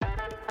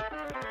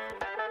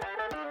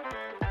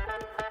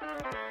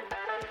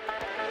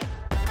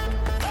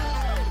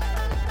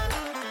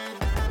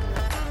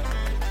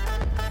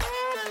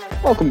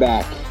Welcome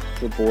back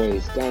to the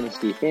Boys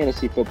Dynasty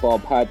Fantasy Football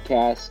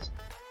Podcast.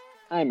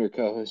 I'm your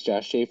co-host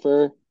Josh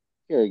Schaefer,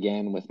 here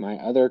again with my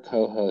other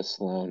co-host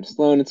Sloan.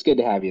 Sloan, it's good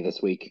to have you this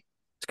week.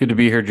 It's good to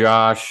be here,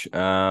 Josh.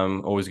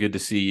 Always good to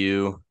see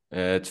you.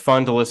 It's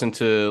fun to listen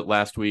to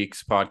last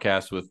week's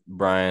podcast with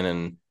Brian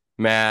and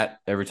Matt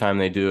every time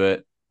they do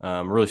it.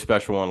 Really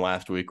special one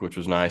last week, which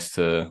was nice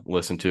to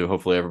listen to.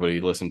 Hopefully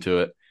everybody listened to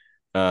it.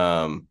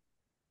 Yeah,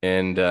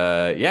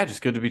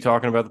 just good to be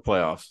talking about the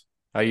playoffs.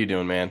 How you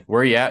doing, man?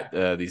 Where are you at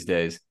these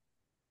days?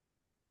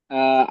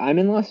 I'm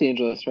in Los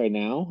Angeles right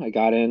now. I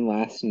got in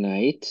last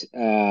night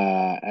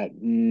at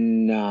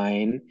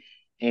 9,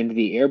 and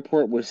the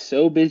airport was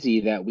so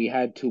busy that we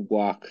had to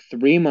walk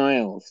 3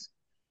 miles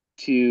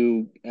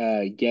to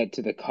get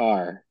to the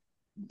car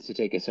to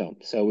take us home.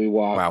 So we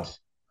Wow. walked,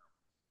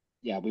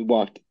 yeah, we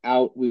walked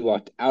out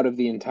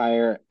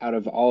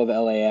of all of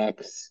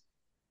LAX,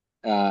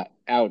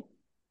 out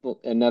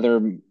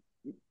another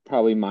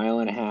probably mile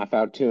and a half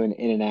out to an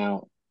in and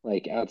out,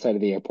 like outside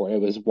of the airport.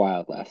 It was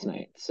wild last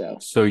night. So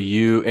So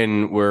you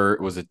and where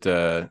was it?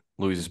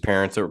 Louise's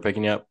parents that were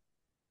picking you up?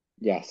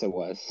 yes, it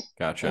was.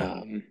 Gotcha.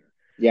 Um,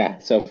 yeah,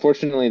 so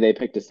fortunately they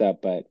picked us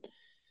up, but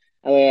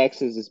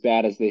LAX is as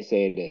bad as they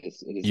say it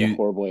is. It is a You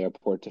horrible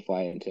airport to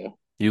fly into.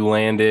 you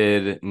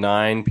landed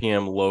 9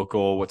 p.m.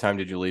 local. What time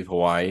did you leave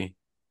Hawaii?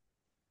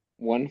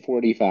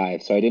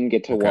 1:45, so I didn't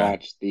get to Okay.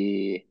 watch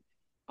the.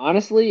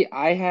 Honestly,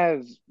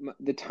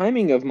 the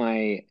timing of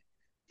my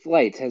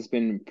flights has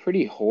been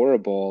pretty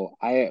horrible.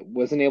 I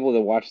wasn't able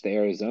to watch the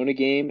Arizona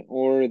game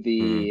or Hmm.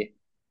 the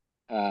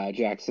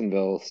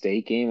Jacksonville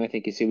State game. I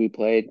think you see we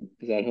played.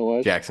 Is that who it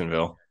was?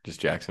 Jacksonville, just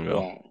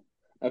Jacksonville.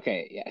 Yeah.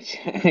 Okay.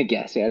 Yeah. I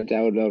guess. Yeah.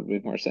 That would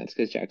make more sense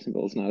because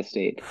Jacksonville is not a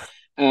state.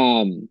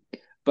 Um,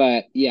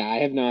 but yeah, I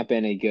have not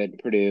been a good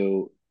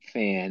Purdue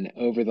fan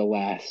over the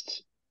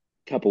last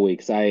couple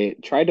weeks. I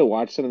tried to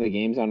watch some of the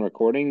games on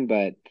recording,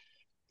 but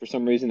for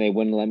some reason they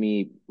wouldn't let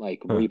me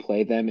like Huh.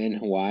 replay them in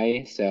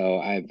Hawaii. So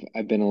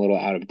I've been a little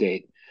out of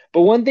date.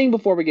 But one thing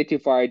before we get too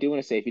far, I do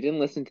want to say if you didn't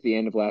listen to the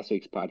end of last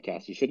week's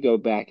podcast, you should go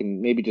back and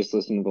maybe just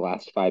listen to the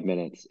last 5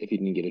 minutes if you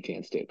didn't get a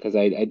chance to, because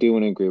I do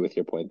want to agree with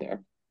your point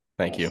there,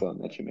 Thank you. Sloan,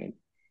 that you made.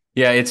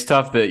 Yeah, it's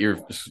tough that your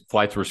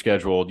flights were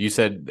scheduled. You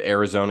said the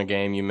Arizona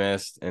game you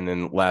missed, and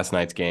then last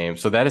night's game.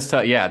 So that is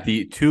tough. Yeah,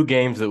 the two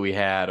games that we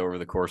had over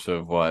the course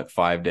of what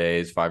 5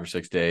 days, 5 or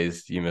 6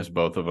 days, you missed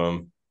both of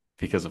them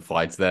because of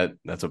flights.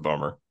 That's a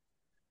bummer.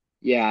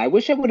 Yeah, I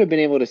wish I would have been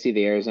able to see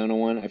the Arizona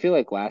one. I feel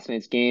like last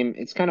night's game,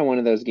 it's kind of one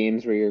of those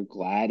games where you're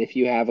glad if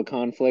you have a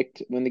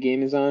conflict when the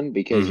game is on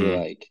because you're Hmm.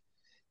 like,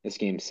 this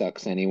game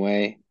sucks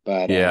anyway.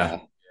 But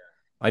Yeah,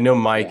 I know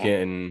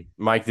yeah.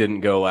 Mike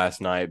didn't go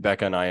last night.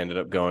 Becca and I ended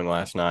up going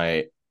last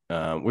night,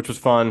 which was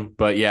fun.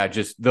 But yeah,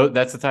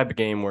 that's the type of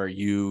game where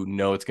you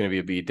know it's going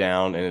to be a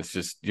beatdown, and it's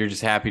just you're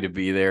just happy to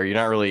be there. You're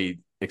not really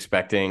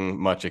expecting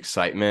much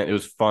excitement. It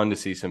was fun to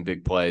see some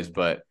big plays,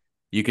 but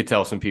you could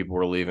tell some people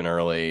were leaving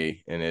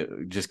early, and it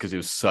just because it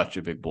was such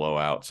a big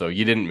blowout. So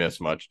you didn't miss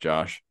much,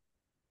 Josh.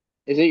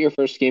 Is it your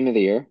first game of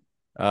the year?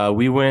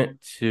 We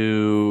went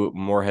to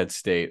Morehead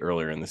State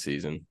earlier in the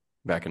season,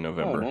 back in Oh,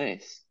 November,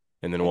 nice.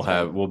 and then That's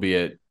fun. we'll be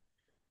at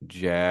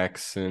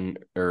Jackson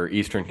or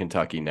Eastern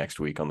Kentucky next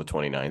week on the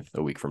 29th,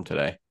 a week from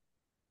today.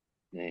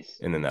 Nice.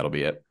 And then that'll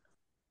be it.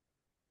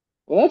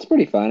 Well, that's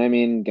pretty fun. I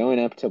mean, going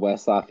up to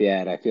West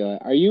Lafayette, I feel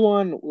are you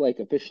on like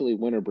officially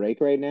winter break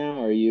right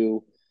now? Are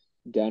you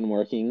done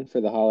working for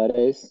the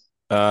holidays?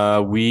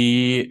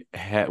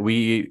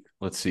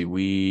 Let's see,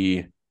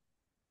 we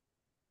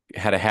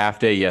had a half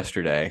day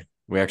yesterday.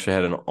 We actually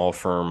had an all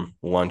firm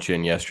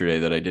luncheon yesterday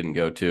that I didn't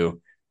go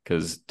to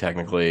because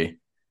technically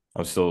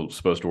I'm still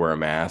supposed to wear a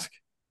mask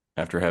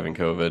after having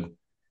COVID.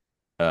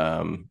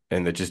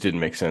 And it just didn't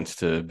make sense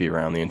to be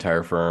around the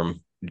entire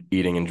firm,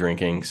 eating and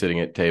drinking, sitting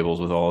at tables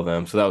with all of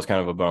them. So that was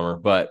kind of a bummer.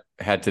 But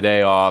I had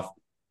today off.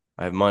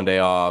 I have Monday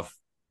off,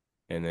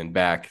 and then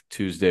back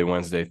Tuesday,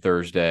 Wednesday,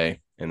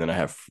 Thursday, and then I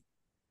have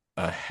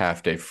a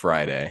half day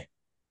Friday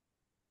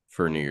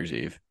for New Year's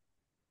Eve,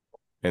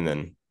 and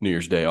then New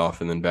Year's Day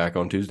off, and then back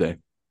on Tuesday.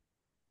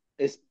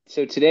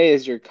 So today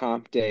is your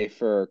comp day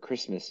for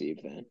Christmas Eve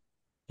then.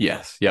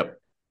 Yes, yep,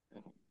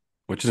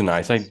 which is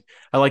nice. Nice.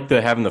 I like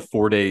the having the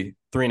 4 day,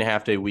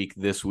 3.5 day week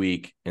this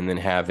week, and then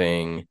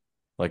having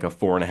like a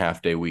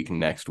 4.5 day week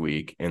next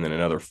week, and then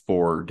another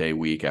 4 day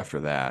week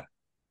after that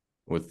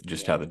with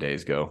just Yeah. how the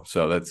days go.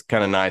 So that's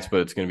kind of nice,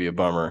 but it's going to be a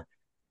bummer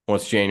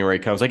once January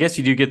comes. I guess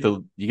you get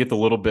the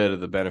little bit of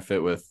the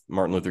benefit with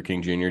Martin Luther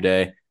King Jr.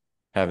 Day,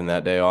 having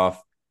that day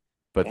off.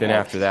 But It then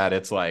after helps. that,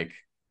 it's like,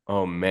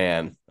 oh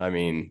man, I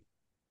mean,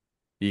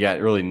 you got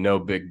really no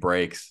big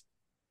breaks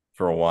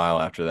for a while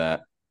after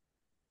that.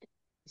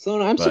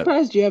 Sloan, I'm But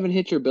surprised you haven't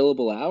hit your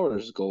billable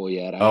hours goal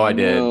yet. oh, I I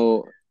did.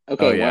 know. Oh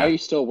Okay, why are yeah, you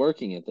still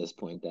working at this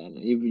point then?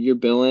 You're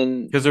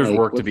billing, because there's like,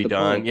 work to what's be the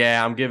done. point?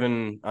 Yeah, I'm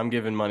giving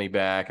money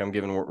back. I'm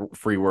giving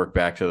free work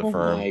back to the Oh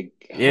firm. my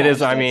It is.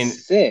 gosh, I that's mean,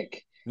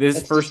 sick. this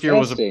That's first year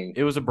was disgusting.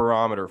 it was a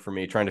barometer for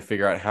me trying to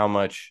figure out how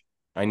much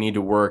I need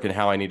to work and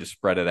how I need to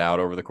spread it out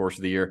over the course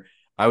of the year.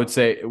 I would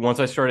say once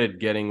I started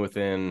getting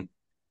within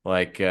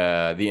like the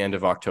end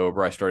of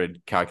October, I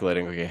started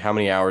calculating, okay, how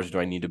many hours do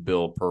I need to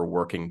bill per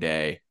working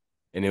day?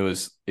 And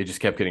it just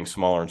kept getting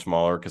smaller and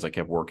smaller because I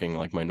kept working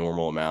like my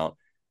normal amount.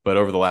 But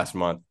over the last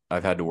month,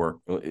 I've had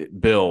to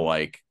bill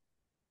like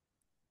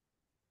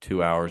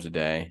 2 hours a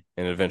day.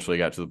 And it eventually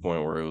got to the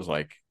point where it was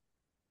like,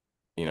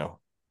 you know,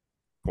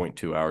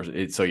 0.2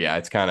 hours. So yeah,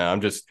 it's kind of,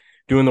 I'm just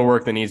doing the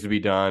work that needs to be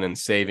done and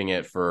saving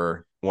it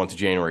for once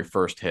January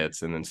 1st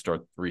hits and then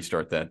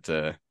restart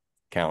that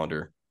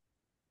calendar.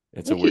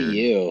 It's a Look at weird,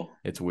 you.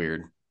 it's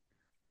weird.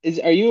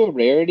 Are you a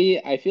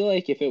rarity? I feel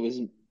like if it was,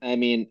 I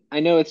mean, I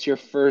know it's your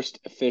first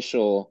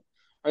official,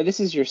 or this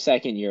is your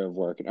second year of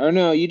work. Or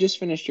no, you just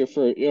finished your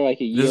first, you're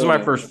like a This is year and my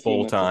first a few full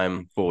months in.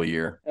 time full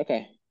year.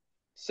 Okay.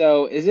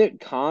 So is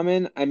it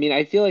common? I mean,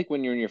 I feel like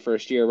when you're in your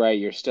first year, right,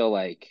 you're still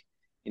like,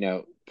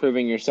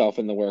 proving yourself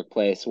in the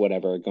workplace,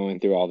 whatever, going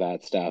through all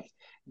that stuff.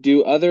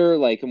 Do other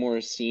like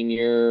more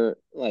senior,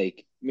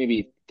 like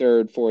maybe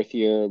third, fourth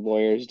year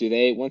lawyers, do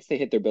they, once they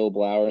hit their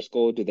billable hours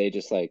goal, do they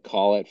just like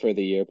call it for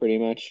the year pretty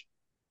much?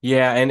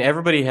 Yeah, and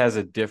everybody has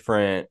a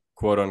different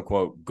quote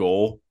unquote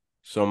goal.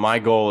 So my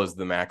goal is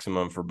the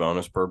maximum for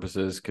bonus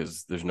purposes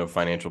because there's no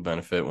financial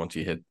benefit once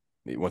you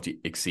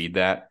exceed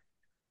that.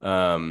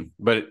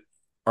 But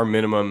our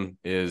minimum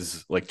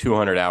is like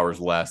 200 hours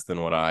less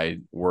than what I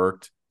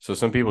worked. So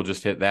some people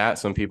just hit that.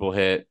 Some people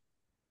hit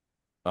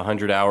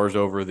 100 hours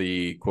over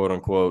the quote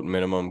unquote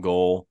minimum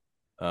goal.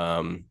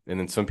 And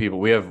then some people,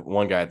 we have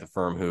one guy at the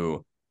firm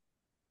who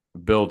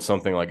billed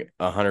something like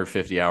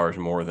 150 hours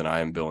more than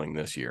I am billing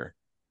this year.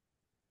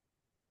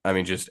 I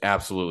mean, just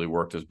absolutely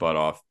worked his butt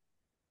off.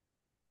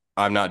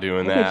 I'm not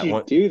doing How could that.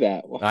 you do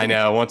that? I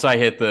know once I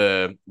hit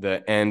the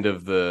end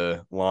of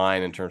the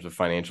line in terms of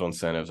financial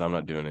incentives, I'm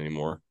not doing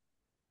anymore.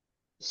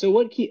 So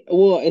what keep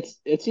well,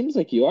 it seems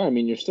like you are. I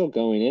mean, you're still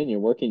going in, you're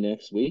working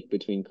next week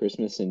between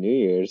Christmas and New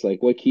Year's.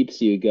 Like what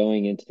keeps you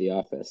going into the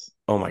office?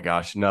 Oh my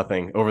gosh,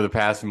 nothing. Over the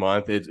past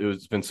month,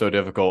 it's been so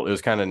difficult. It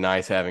was kind of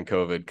nice having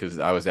COVID because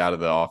I was out of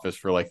the office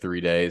for like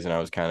 3 days and I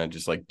was kind of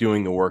just like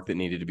doing the work that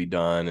needed to be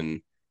done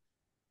and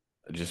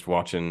just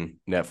watching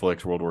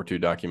Netflix World War II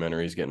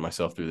documentaries, getting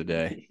myself through the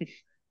day.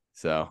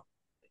 So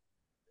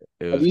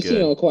it Have was you seen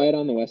good. All Quiet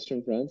on the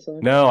Western Front,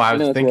 son? No, I I was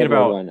know it's thinking World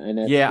War about, One. I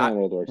know it's yeah, not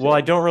World War well,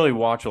 I Two. don't really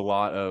watch a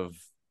lot of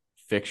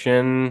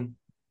fiction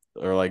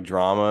or like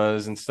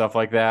dramas and stuff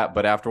like that.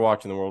 But after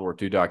watching the World War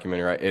II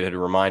documentary, it had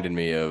reminded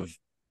me of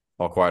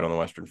All Quiet on the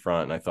Western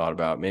Front. And I thought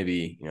about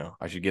maybe,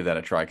 I should give that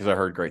a try because I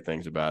heard great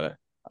things about it.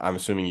 I'm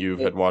assuming you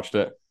had It, watched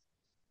it.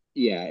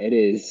 yeah, it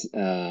is.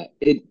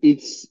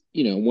 It's,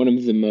 one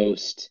of the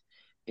most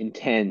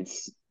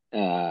intense,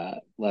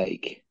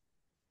 like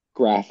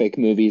graphic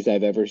movies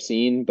I've ever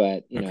seen.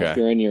 But, if Okay.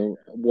 you're in your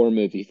war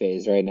movie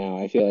phase right now,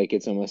 I feel like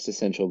it's almost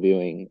essential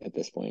viewing at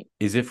this point.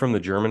 Is it from the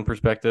German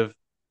perspective?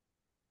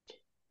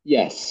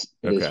 Yes,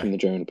 it is from Okay. the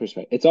German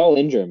perspective. It's all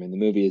in German. The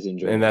movie is in And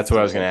German, that's what I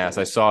so was going to ask.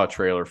 I essentially saw a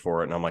trailer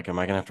for it and I'm like, am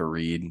I going to have to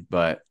read?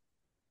 But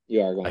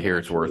you are I going to hear have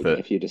it's to worth read it.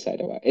 if you decide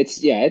to watch.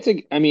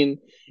 I mean,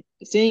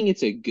 saying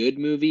it's a good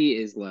movie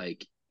is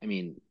like, I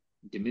mean,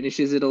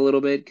 diminishes it a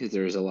little bit because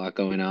there's a lot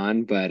going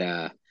on,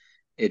 but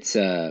it's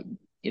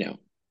you know,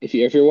 if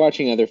you're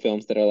watching other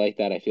films that are like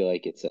that, I feel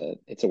like it's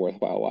a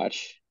worthwhile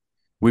watch.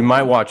 We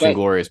might watch But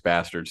Inglorious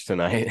Bastards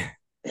tonight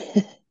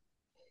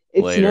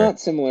it's later. not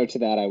similar to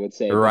that, I would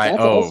say, but Right.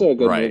 that's also Oh, a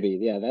good right. movie.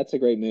 Yeah, that's a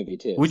great movie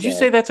too. Would you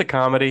say So, that's a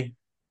comedy?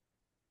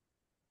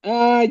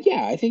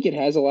 yeah, I think it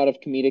has a lot of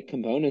comedic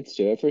components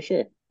to it for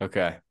sure.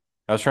 Okay.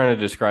 I was trying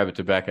to describe it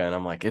to Becca, and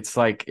I'm like, it's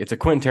a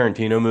Quentin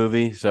Tarantino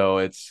movie, so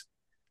it's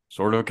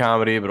sort of a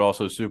comedy, but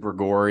also super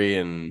gory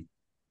and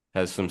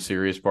has some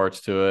serious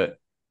parts to it.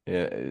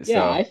 Yeah,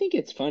 Yeah, I so think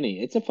it's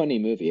funny. It's a funny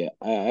movie.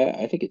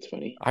 I think it's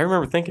funny. I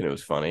remember thinking it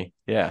was funny.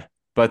 Yeah.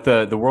 But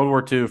the World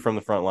War II from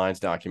the Front Lines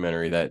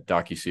documentary, that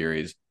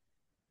docu-series,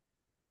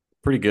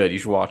 pretty good. You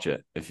should watch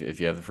it if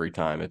you have the free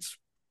time. It's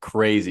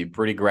crazy,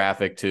 pretty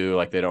graphic too.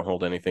 Like they don't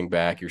hold anything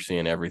back. You're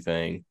seeing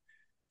everything.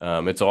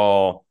 It's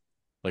all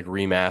like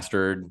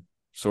remastered,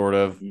 sort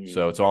of. So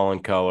Mm. it's all in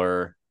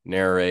color,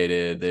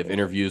 narrated. They have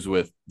interviews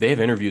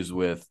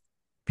with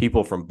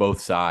people from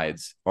both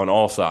sides, on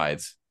all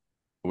sides,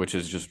 which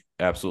is just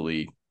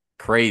absolutely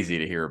crazy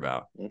to hear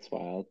about. That's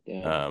wild.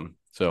 Yeah.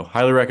 So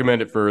highly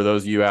recommend it for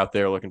those of you out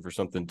there looking for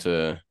something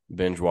to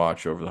binge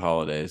watch over the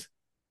holidays.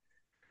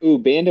 Ooh,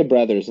 Band of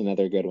Brothers,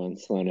 another good one,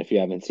 Sloan, if you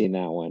haven't seen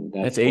that one.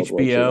 That's That's World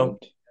War II. HBO.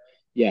 And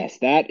yes,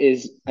 that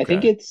is, I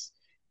think Okay, it's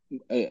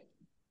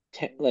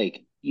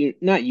like you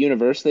not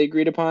universally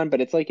agreed upon,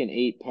 but it's like an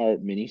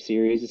 8-part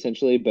miniseries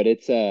essentially, but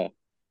it's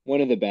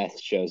one of the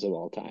best shows of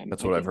all time,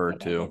 that's I what I've think, heard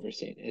that I've too. ever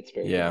seen. It's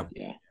very Yeah. good.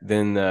 Yeah.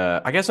 Then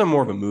I guess I'm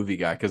more of a movie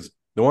guy because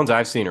the ones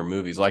I've seen are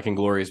movies, like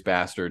Inglorious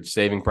Bastards,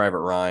 Saving Private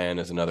Ryan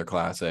is another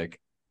classic.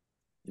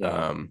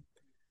 Yeah. Um,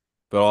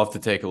 but I'll have to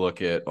take a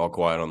look at All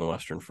Quiet on the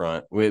Western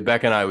Front.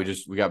 Becca and I, we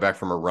got back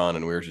from a run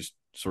and we were just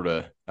sort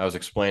of, I was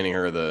explaining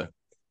her the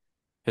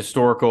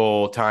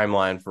historical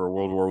timeline for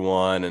World War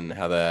One and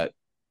how that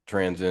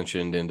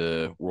transitioned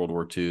into World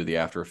War Two, the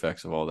after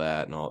effects of all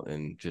that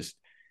and just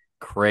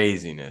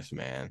craziness,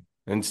 man.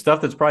 and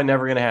stuff that's probably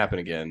never going to happen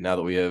again now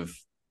that we have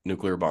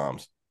nuclear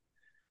bombs.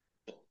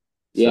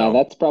 Yeah, So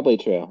that's probably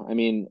true. I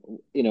mean,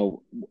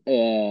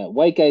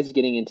 white guys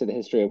getting into the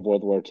history of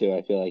World War II,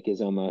 I feel like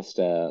is almost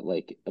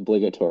like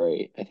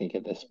obligatory, I think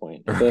at this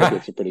point. I feel like right.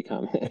 it's a pretty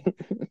common.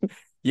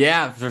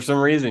 Yeah, for some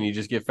reason you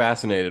just get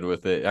fascinated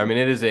with it. I mean,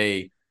 it is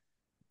a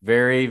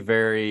very,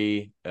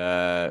 very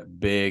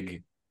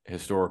big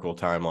historical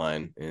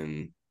timeline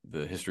in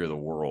the history of the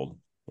world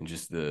and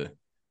just the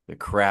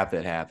crap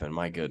that happened.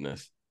 My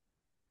goodness.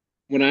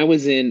 When I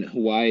was in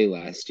Hawaii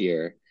last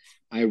year,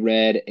 I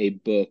read a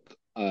book.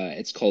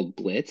 It's called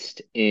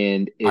Blitzed,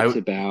 and it's I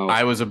about.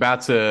 I was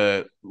about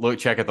to look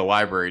check at the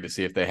library to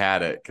see if they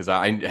had it because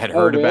I had Oh,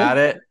 heard about really?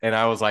 it and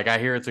I was like, I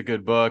hear it's a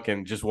good book,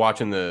 and just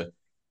watching the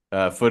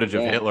footage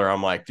of Yeah. Hitler,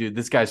 I'm like, dude,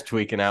 this guy's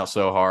tweaking out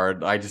so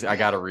hard. I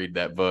got to read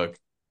that book.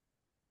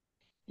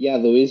 Yeah,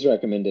 Louise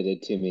recommended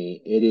it to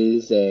me.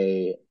 It's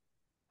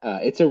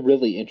a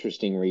really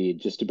interesting read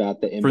just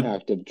about the For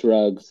impact of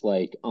drugs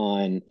like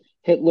on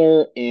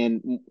Hitler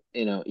and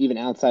even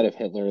outside of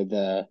Hitler,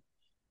 the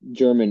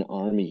German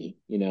army,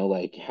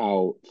 like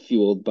how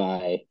fueled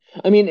by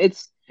I mean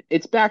it's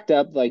backed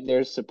up, like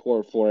there's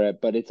support for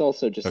it, but it's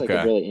also just like a okay,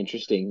 really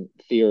interesting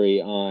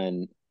theory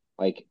on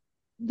like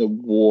the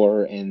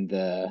war and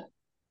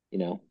you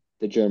know,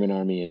 the German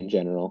army in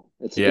general.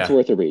 It's yeah,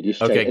 worth a read. You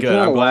should check okay, it. It's good.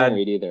 not a long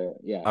read either.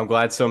 Yeah. I'm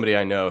glad somebody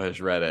I know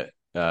has read it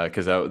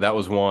because that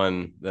was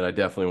one that I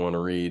definitely want to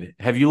read.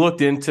 Have you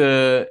looked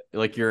into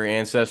like your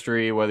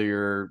ancestry, whether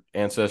your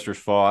ancestors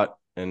fought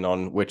and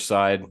on which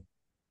side?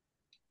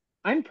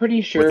 I'm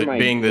pretty With sure it my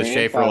being the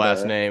Schaefer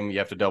last grandfather, name, you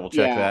have to double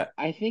check yeah, that.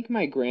 I think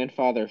my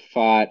grandfather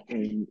fought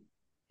in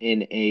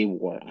a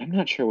war. I'm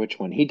not sure which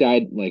one. He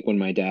died like when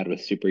my dad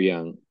was super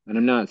young, and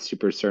I'm not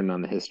super certain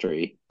on the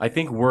history I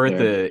think we're at there.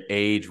 the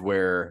age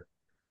where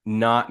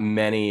not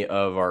many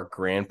of our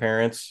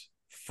grandparents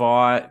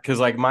fought because,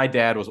 like, my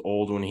dad was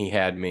old when he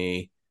had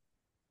me.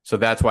 So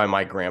that's why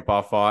my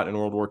grandpa fought in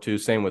World War II.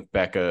 Same with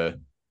Becca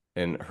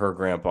and her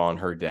grandpa on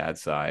her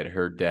dad's side.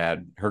 Her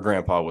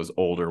grandpa was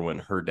older when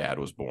her dad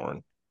was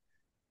born.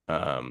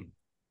 Um,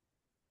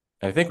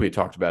 I think we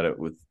talked about it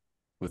with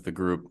the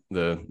group,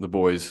 the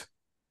boys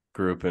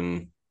group,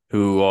 and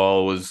who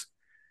all was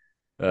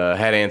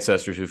had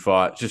ancestors who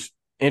fought. Just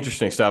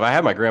interesting stuff. I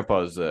have my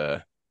grandpa's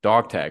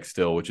dog tag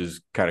still, which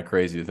is kind of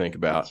crazy to think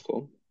about. That's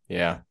cool.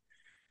 Yeah,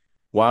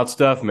 wild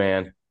stuff,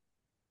 man.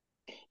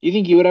 Do you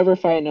think you would ever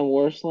fight in a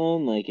war,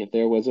 Sloan? Like, if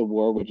there was a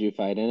war, would you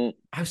fight in it?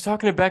 I was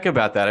talking to Becca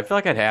about that. I feel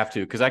like I'd have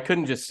to because I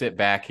couldn't just sit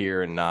back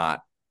here and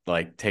not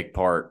like take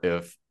part.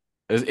 If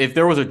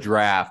there was a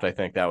draft, I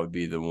think that would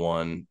be the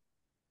one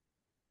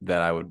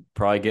that I would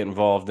probably get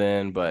involved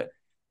in. But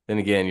then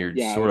again, you're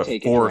Yeah, I sort would of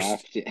take a forced.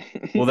 draft.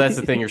 Well, that's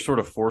the thing. You're sort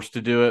of forced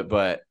to do it.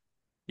 But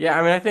yeah,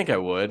 I mean, I think I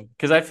would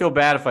because I'd feel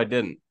bad if I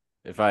didn't.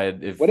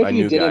 What If if I you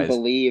knew didn't guys.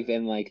 believe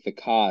in like the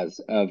cause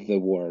of the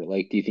war?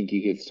 Like, do you think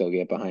you could still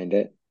get behind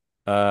it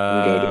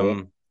and go do it?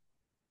 Um,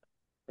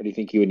 Or do you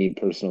think you would need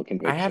personal I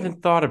conviction?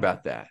 haven't thought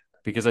about that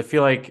because I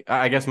feel like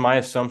I guess my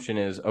assumption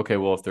is okay.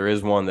 Well, if there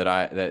is one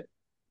that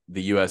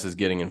the U.S. is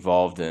getting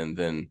involved in,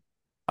 then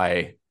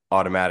I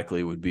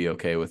automatically would be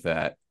okay with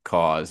that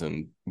cause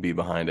and be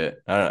behind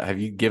it. I don't know. Have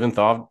you given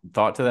thought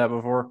to that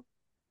before?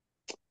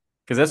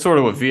 Because that's sort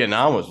of what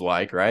Vietnam was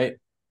like, right?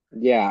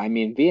 Yeah, I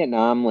mean,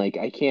 Vietnam, like,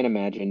 I can't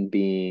imagine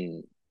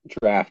being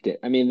drafted.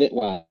 I mean,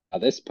 wow,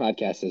 this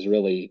podcast is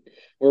really,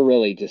 we're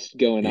really just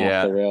going off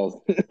the Yeah.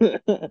 rails.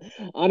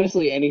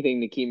 Honestly,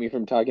 anything to keep me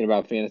from talking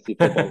about fantasy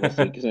football this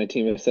week because my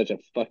team is such a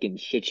fucking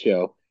shit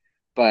show.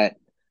 But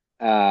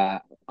uh,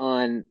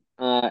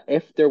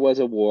 if there was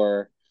a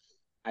war,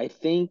 I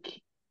think,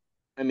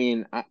 I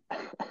mean,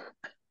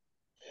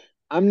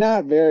 I'm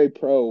not very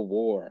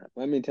pro-war.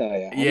 Let me tell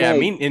you, I'm Yeah, like,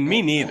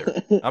 me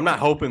neither. I'm not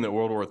hoping that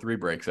World War III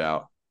breaks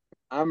out.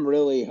 I'm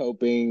really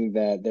hoping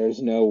that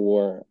there's no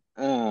war.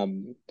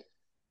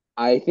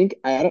 I think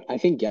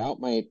gout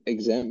might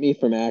exempt me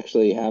from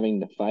actually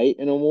having to fight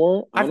in a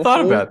war, I've thought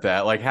honestly. about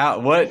that. Like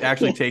what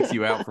actually takes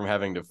you out from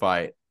having to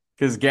fight?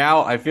 Because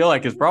gout, I feel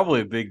like is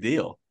probably a big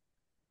deal,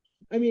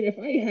 I mean, if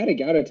I had a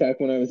gout attack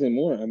when I was in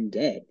war, I'm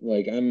dead.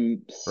 Like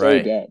I'm so right?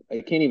 dead.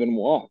 I can't even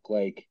walk.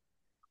 Like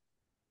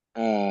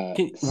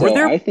Were so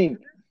I there think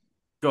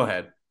Go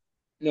ahead.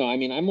 no, I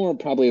mean I'm more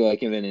probably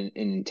like an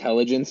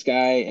intelligence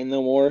guy in the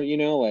war,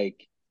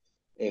 like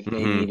if they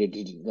Hmm. needed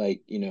to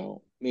like,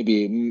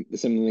 maybe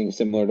something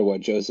similar to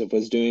what Joseph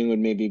was doing would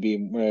maybe be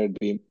where I'd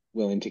be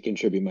willing to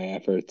contribute my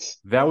efforts.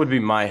 That would be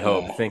my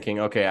hope, Uh thinking,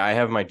 okay, I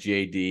have my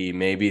JD.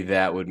 Maybe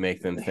that would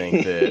make them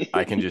think that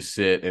I can just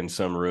sit in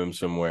some room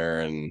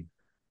somewhere and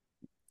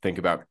think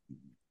about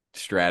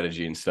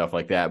strategy and stuff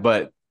like that.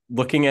 But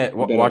looking at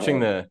You better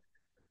hope.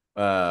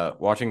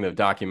 watching the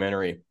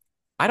documentary,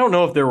 I don't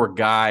know if there were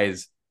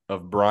guys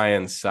of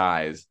Brian's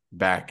size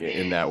back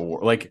in that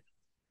war. Like,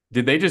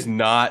 did they just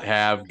not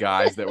have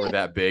guys that were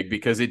that big?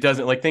 Because it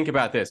doesn't like think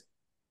about this.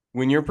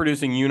 When you're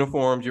producing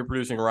uniforms, you're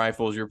producing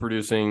rifles, you're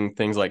producing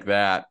things like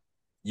that,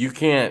 you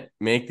can't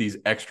make these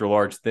extra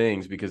large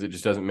things because it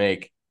just doesn't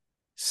make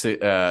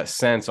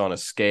sense on a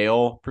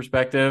scale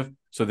perspective.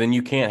 So then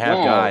you can't have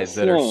Wow, guys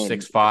that are Sloan,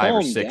 6'5"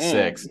 or calm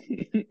 6'6".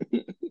 down.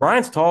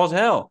 Brian's tall as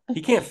hell.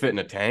 He can't fit in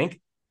a tank.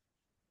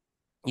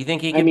 You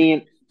think he I can do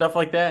mean, stuff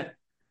like that?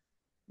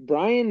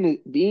 Brian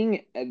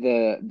being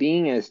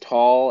as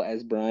tall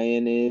as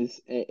Brian is,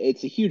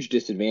 it's a huge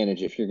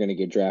disadvantage if you're going to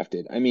get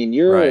drafted. I mean,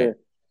 Right. you're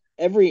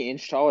every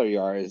inch taller you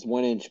are is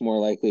 1 inch more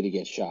likely to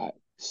get shot.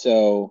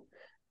 So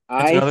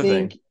That's I another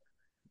thing. think,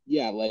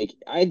 yeah, like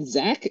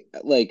Zach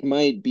like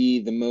might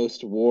be the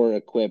most war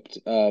equipped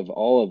of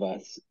all of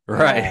us.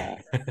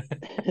 Right.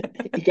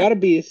 You got to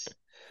be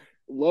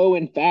low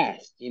and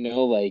fast,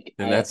 like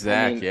And that's I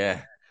Zach. mean,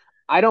 Yeah.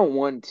 I don't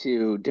want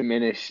to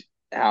diminish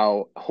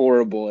how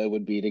horrible it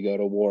would be to go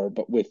to war,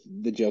 but with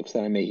the jokes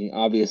that I'm making,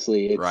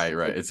 obviously it's Right. a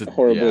Right. It's a,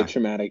 horribly yeah.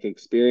 traumatic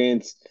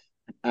experience.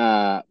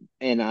 Uh,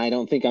 and I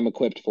don't think I'm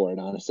equipped for it,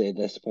 honestly, at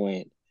this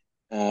point.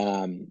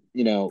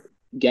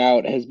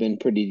 Gout has been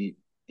pretty,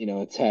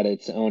 it's had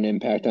its own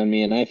impact on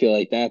me, and I feel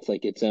like that's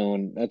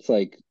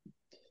like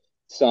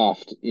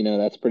soft,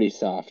 that's pretty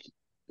soft.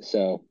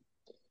 So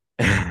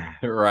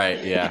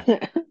Right. Yeah.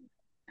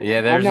 Yeah.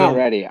 I'm There's not a,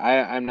 ready.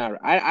 I'm not.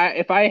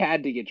 If I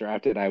had to get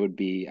drafted, I would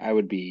be.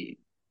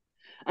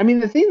 I mean,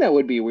 the thing that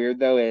would be weird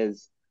though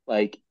is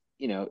like,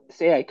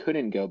 say I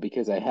couldn't go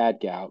because I had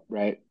gout,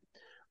 right?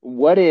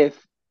 What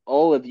if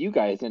all of you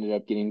guys ended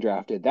up getting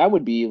drafted? That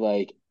would be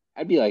like,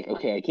 I'd be like,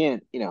 okay, I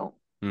can't,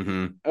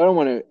 mm-hmm. I don't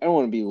want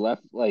to be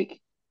left like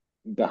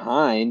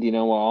behind,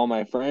 while all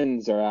my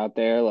friends are out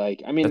there.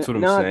 Like, I mean, That's what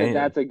I'm not that saying.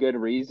 that's a good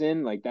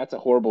reason. Like, that's a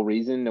horrible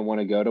reason to want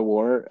to go to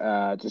war,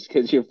 just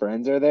because your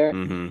friends are there.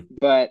 Mm-hmm.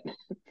 But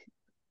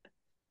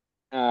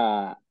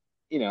uh,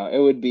 it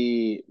would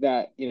be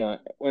that,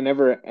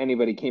 whenever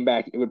anybody came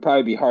back, it would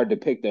probably be hard to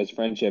pick those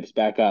friendships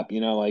back up,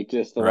 like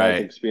just the life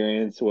Right.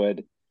 experience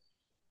would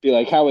be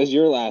like, how was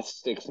your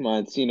last 6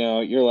 months?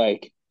 You're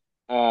like,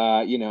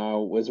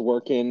 was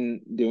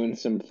working, doing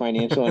some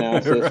financial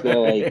analysis. They're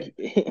like,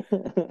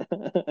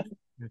 Right.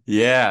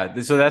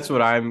 Yeah. So that's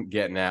what I'm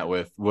getting at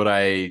with would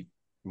I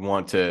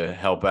want to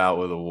help out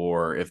with a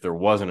war if there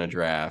wasn't a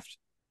draft.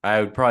 I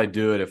would probably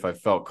do it if I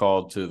felt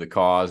called to the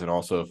cause and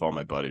also if all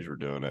my buddies were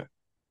doing it.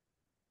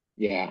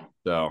 yeah,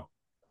 So,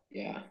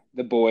 yeah.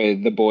 The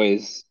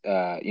boys,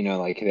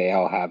 like they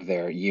all have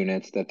their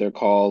units that they're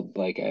called,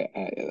 like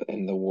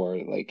in the war,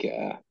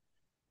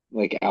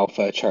 like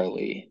Alpha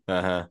Charlie.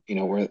 uh-huh.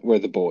 We're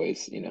the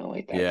boys,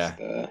 like that's Yeah.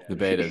 the The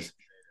betas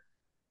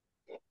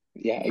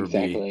yeah, for B.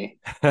 exactly.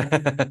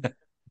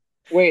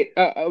 Wait,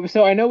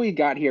 so I know we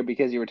got here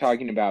because you were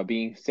talking about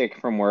being sick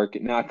from work,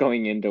 not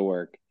going into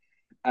work.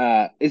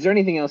 Is there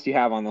anything else you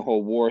have on the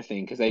whole war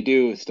thing? Because I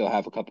do still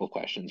have a couple of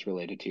questions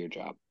related to your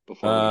job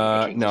before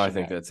we No, I transition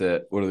think back. that's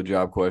it. What are the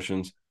job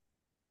questions?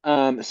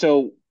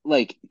 So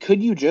like,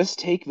 could you just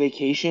take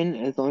vacation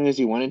as long as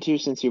you wanted to,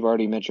 since you've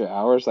already met your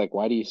hours? Like,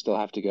 why do you still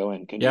have to go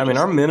in? Couldn't Yeah, you I mean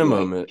just like be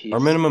like, our peace?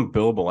 minimum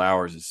billable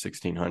hours is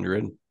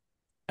 1600.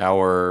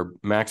 Our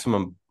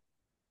maximum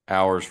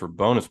hours for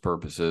bonus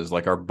purposes,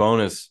 like our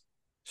bonus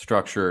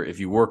structure, if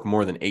you work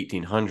more than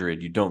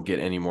 1800, you don't get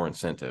any more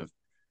incentive.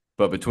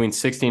 But between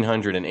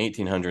 1600 and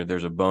 1800,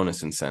 there's a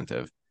bonus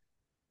incentive.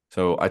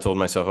 So I told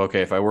myself,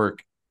 okay, if I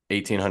work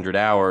 1800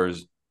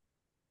 hours,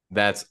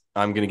 that's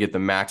I'm going to get the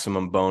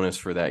maximum bonus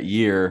for that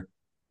year.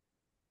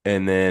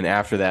 And then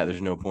after that,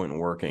 there's no point in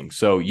working.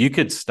 So you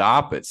could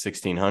stop at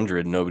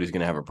 1600. Nobody's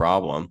going to have a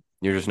problem.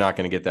 You're just not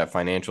going to get that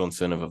financial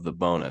incentive of the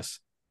bonus.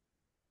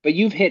 But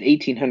you've hit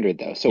 1800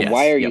 though. So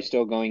why Yes. are you Yep.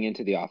 still going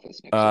into the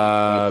office next year?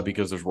 That's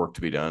Because there's work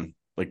to be done.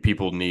 Like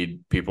people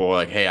are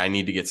like, hey, I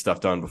need to get stuff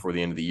done before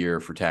the end of the year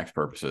for tax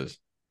purposes.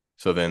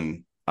 So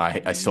then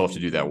I still have to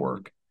do that mm,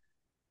 work.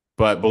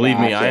 But believe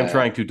me, I am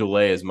trying gotcha. to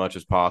delay as much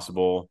as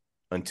possible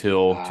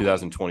until Ah.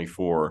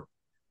 2024.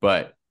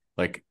 But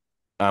like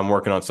I'm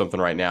working on something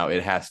right now.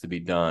 It has to be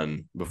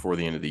done before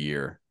the end of the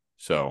year.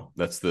 So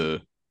that's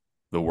the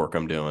work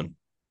I'm doing.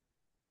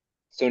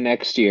 So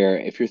next year,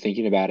 if you're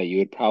thinking about it, you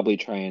would probably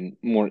try and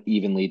more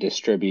evenly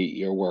distribute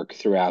your work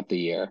throughout the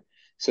year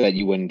so that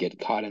you wouldn't get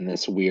caught in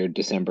this weird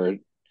December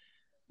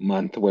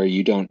month where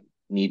you don't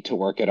need to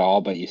work at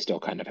all, but you still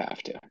kind of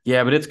have to.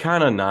 Yeah, but it's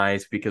kind of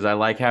nice because I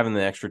like having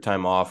the extra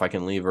time off. I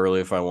can leave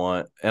early if I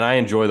want, and I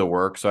enjoy the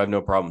work, so I have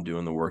no problem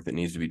doing the work that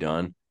needs to be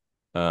done.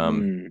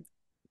 Um, Mm,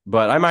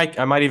 but I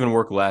might even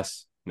work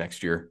less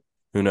next year.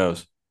 Who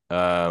knows?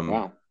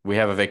 wow. We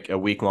have a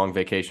week long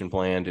vacation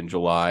planned in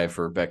July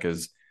for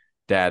Becca's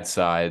dad's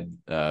side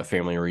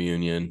family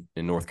reunion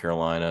in North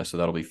Carolina, so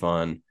that'll be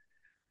fun.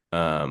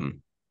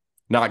 Um,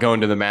 Not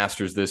going to the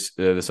Masters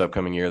this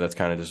upcoming year. That's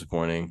kind of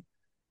disappointing.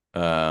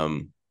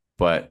 Um,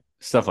 but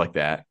stuff like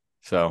that.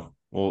 So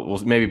we'll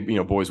maybe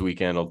boys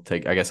weekend. I'll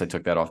take. I guess I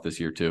took that off this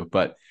year too.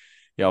 But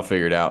yeah, I'll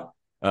figure it out.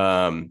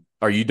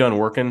 Are you done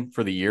working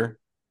for the year?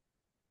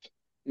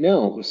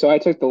 No, so I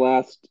took the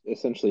last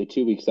essentially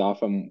 2 weeks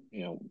off.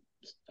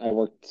 I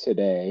worked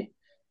today.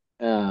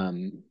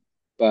 Um,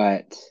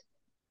 but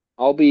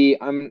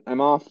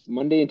I'm off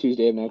Monday and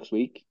Tuesday of next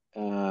week.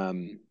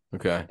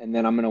 Okay. and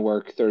then I'm gonna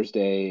work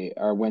Thursday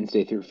or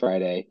Wednesday through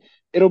Friday.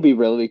 It'll be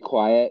really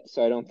quiet,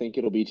 so I don't think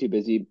it'll be too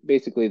busy.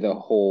 Basically, the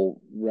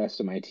whole rest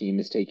of my team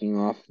is taking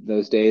off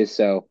those days,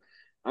 so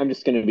I'm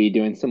just gonna be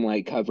doing some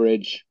light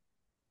coverage.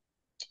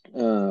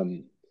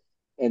 Um,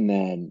 and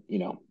then,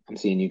 I'm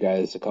seeing you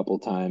guys a couple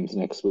times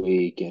next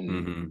week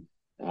and Hmm.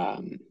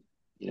 um,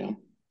 you know,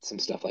 some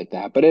stuff like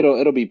that. But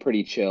it'll be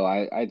pretty chill.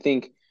 I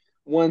think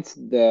once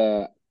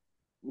the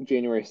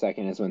January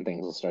 2nd is when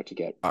things will start to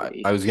get I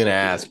pretty was gonna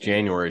ask. suffocating.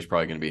 January is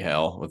probably gonna be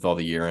hell with all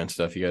the year end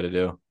stuff you got to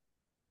do.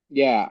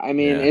 Yeah, I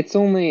mean, Yeah. it's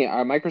only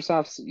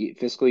Microsoft's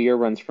fiscal year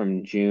runs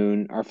from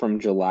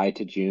July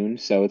to June,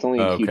 so it's only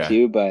in Okay.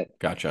 Q2, but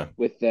Gotcha.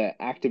 with the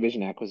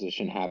Activision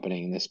acquisition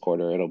happening this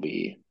quarter, it'll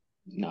be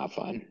not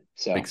fun.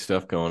 Big So,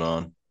 stuff going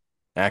on.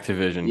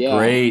 Activision, yeah.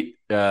 great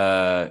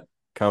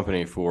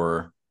company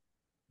for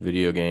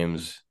video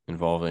games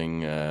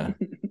involving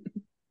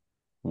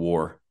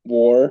war.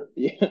 War.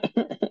 Yeah.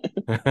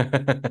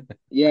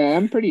 Yeah,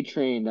 I'm pretty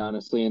trained,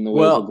 honestly, in the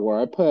ways of Well,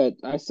 war.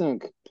 I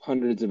sunk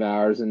hundreds of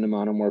hours into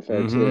Modern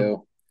Warfare hmm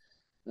too.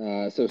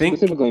 So think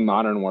specifically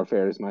Modern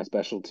Warfare is my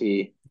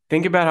specialty.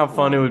 think about how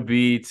fun it Um, would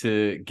be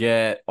to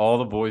get all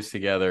the boys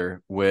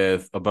together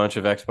with a bunch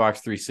of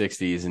Xbox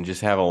 360s and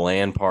just have a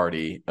LAN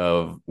party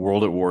of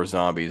World at War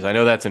zombies. I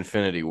know that's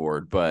Infinity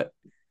Ward, but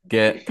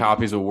get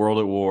copies of World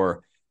at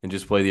War and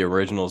just play the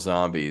original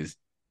zombies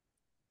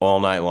all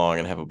night long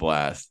and have a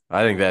blast.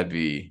 I think that'd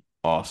be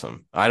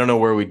awesome. I don't know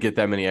where we'd get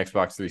that many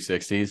Xbox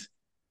 360s,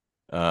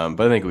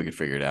 but I think we could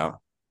figure it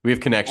out. We have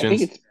I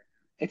think connections.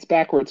 it's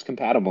backwards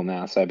compatible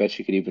now, so I bet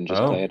you could even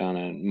just play Oh, it on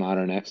a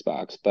modern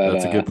Xbox. But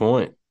that's a good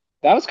point.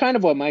 that was kind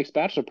of what Mike's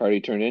bachelor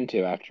party turned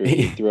into after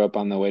he threw up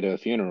on the way to a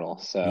funeral.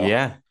 So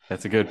Yeah,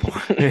 that's a good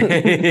point.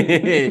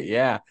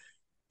 Yeah,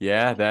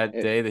 yeah, that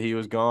it day that he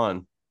was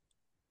gone.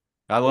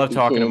 I it love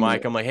talking to became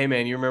Mike. I'm like, hey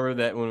man, you remember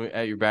that when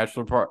at your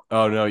bachelor party?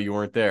 Oh no, you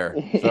weren't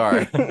there.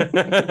 Sorry.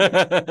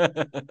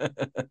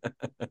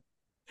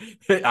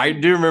 I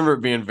do remember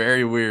it being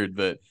very weird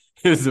that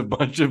it was a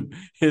bunch of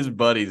his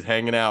buddies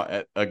hanging out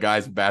at a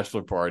guy's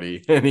bachelor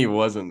party and he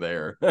wasn't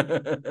there.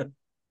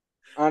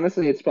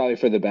 honestly, it's probably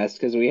for the best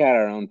because we had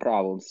our own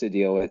problems to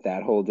deal with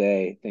that whole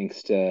day,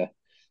 thanks to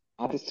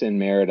Austin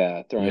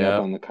Merida throwing up Yeah,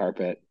 on the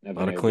carpet of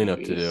a an lot of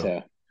cleanup to Airbnb. do.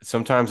 So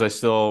Sometimes I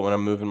still, when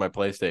I'm moving my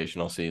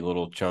PlayStation, I'll see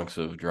little chunks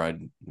of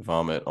dried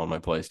vomit on my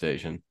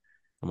PlayStation.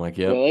 I'm like,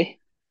 yep.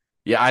 really,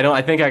 Yeah, I don't.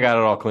 I think I got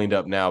it all cleaned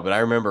up now, but I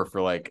remember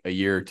for like a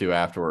year or two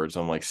afterwards,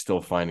 I'm like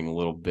still finding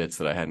little bits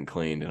that I hadn't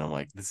cleaned, and I'm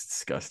like, this is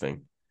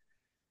disgusting.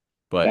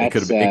 But that's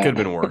it could have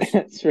been worse.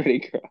 that's pretty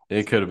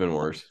It gross. could have been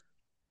worse.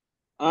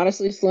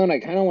 Honestly, Sloan, I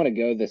kind of want to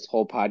go this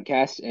whole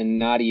podcast and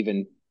not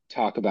even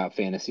talk about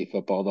fantasy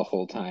football the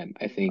whole time.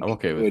 I I'm think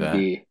okay with would that.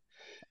 be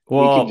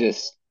we can Well,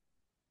 just,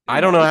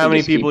 I don't know we how can many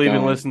just people keep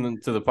even going.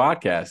 listen to the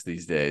podcast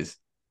these days.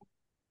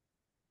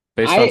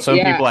 Based on some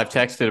Yeah. people I've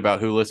texted about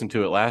who listened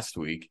to it last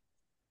week.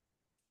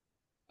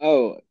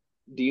 Oh,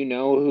 do you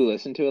know who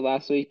listened to it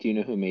last week? Do you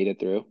know who made it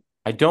through?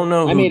 I don't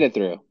know I made who it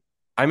through.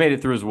 I made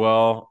it through as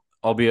well,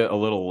 albeit a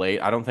little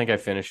late. I don't think I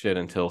finished it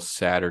until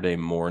Saturday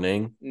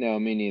morning No,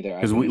 me neither.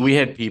 I because we finished it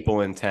had late too.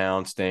 people in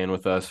town staying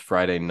with us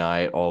Friday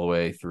night all the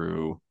way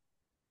through,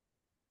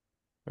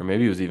 or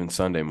maybe it was even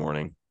Sunday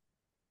morning.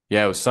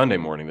 Yeah, it was Sunday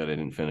morning that I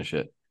didn't finish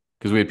it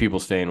because we had people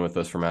staying with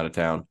us from out of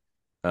town.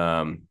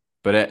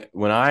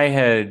 When I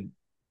had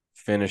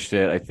finished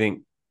it, I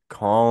think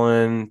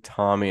Colin,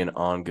 Tommy, and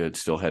On Good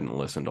still hadn't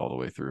listened all the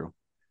way through,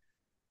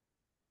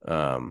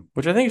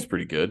 which I think is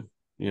pretty good.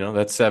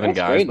 That's seven That's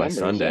guys great by numbers.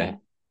 Sunday, Yeah.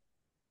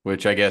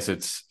 which I guess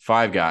it's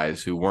five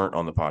guys who weren't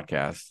on the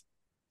podcast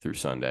through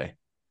Sunday.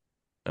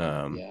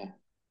 Um, Yeah.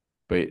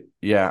 but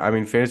yeah, I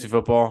mean, fantasy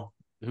football,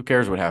 who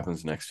cares what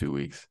happens next 2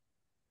 weeks,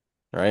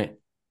 right?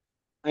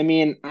 I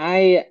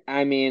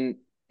mean,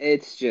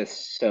 it's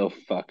just so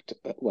fucked,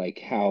 like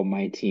how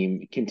my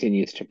team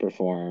continues to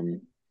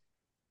perform.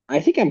 I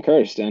think I'm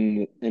cursed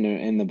in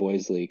the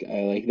boys' league.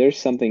 There's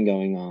something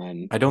going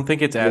on I don't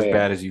think it's as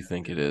bad where as you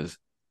think it is.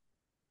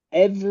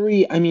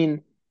 I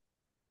mean,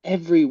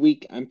 every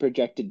week I'm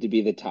projected to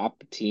be the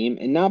top team,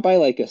 and not by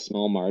like a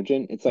small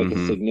margin. It's like a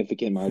Mm-hmm.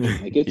 significant margin.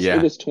 It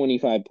Yeah. was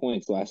 25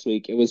 points last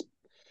week.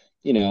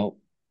 You know,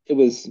 it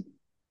was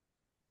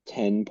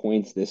 10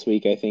 points this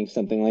week, I think,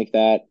 something like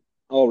that.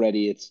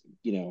 Already it's,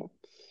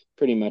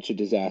 pretty much a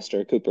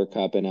disaster. Cooper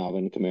Cup and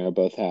Alvin Kamara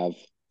both have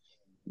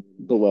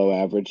below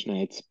average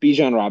nights.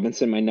 Bijan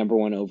Robinson, my number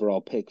one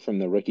overall pick from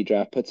the rookie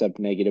draft, puts up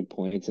negative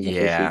points in the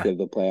first week Yeah. of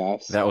the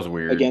playoffs That was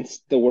weird.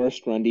 against the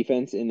worst run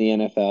defense in the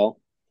NFL.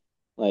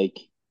 Like,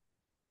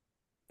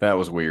 That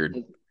was weird.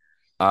 it,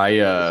 I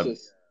it's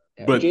just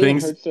but Jalen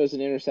things Hurts throws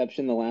an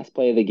interception the last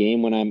play of the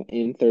game when I'm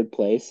in third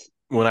place.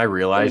 when I Doesn't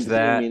realized even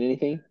that mean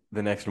anything.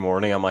 the next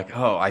morning, I'm like,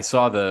 oh, I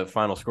saw the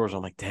final scores.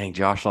 I'm like, dang,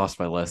 Josh lost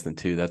by less than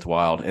two. That's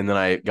wild. And then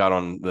I got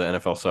on the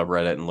NFL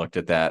subreddit and looked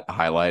at that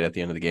highlight at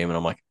the end of the game, and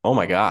I'm like, oh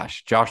my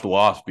gosh, Josh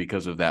lost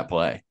because of that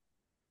play.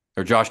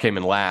 Or Josh came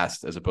in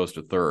last as opposed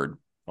to third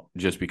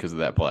just because of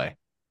that play,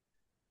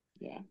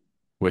 Yeah.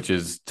 which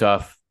is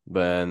tough,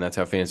 but that's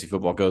how fantasy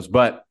football goes.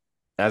 But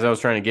as I was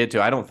trying to get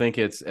to, I don't think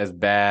it's as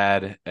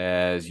bad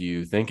as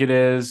you think it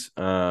is.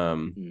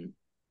 Hmm.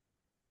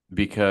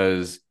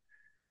 Because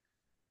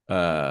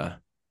uh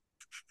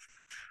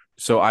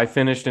so I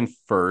finished in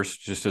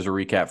first, just as a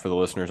recap for the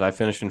listeners. I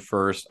finished in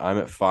first. I'm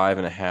at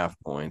 5.5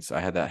 points.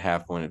 I had that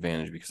half point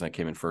advantage because I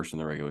came in first in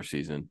the regular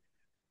season.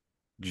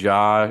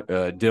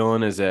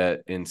 Dylan is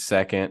at in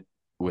second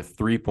with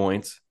 3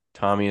 points.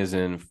 Tommy is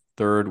in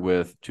third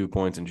with 2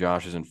 points, and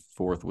Josh is in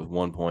fourth with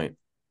 1 point.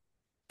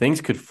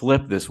 Things could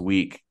flip this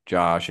week,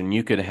 Josh, and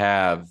you could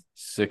have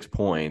 6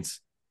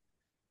 points.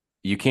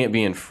 You can't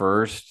be in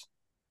first,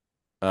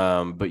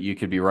 but you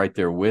could be right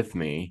there with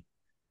me.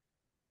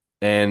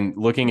 And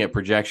looking at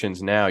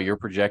projections now, you're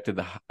projected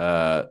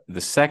the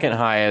second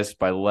highest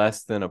by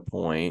less than a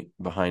point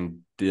behind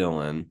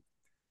Dylan.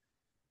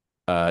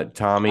 I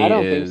Tommy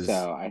don't think is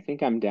so. I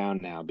think I'm down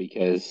now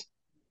because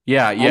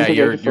yeah, I'm yeah,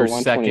 you're projected for you're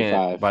second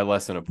 125. by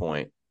less than a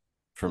point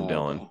from Oh,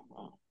 Dylan. okay.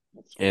 Wow.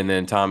 That's And funny.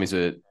 then Tommy's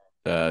at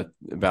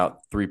about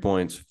 3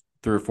 points,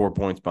 3 or 4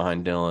 points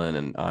behind Dylan,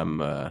 and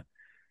I'm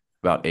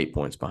about 8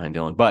 points behind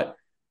Dylan. But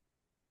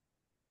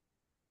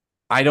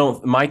I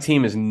don't. My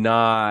team is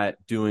not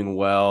doing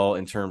well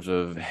in terms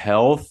of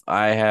health.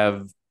 I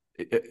have.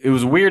 It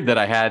was weird that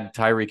I had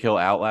Tyreek Hill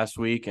out last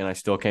week and I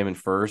still came in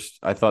first.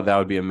 I thought that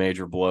would be a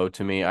major blow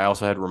to me. I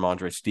also had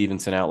Ramondre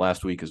Stevenson out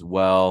last week as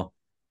well.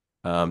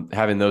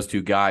 Having those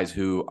two guys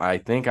who I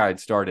think I'd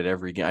started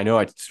every game. I know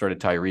I started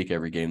Tyreek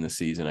every game this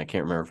season. I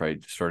can't remember if I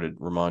started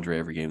Ramondre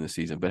every game this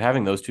season, but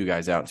having those two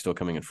guys out and still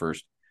coming in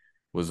first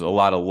was a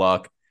lot of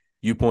luck.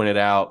 You pointed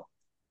out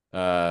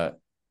uh,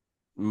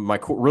 my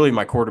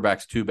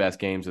quarterback's two best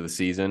games of the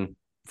season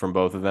from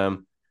both of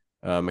them.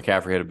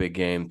 McCaffrey had a big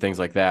game, things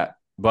like that.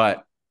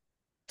 But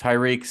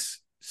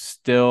Tyreek's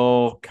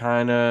still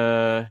kind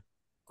of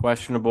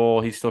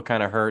questionable. He's still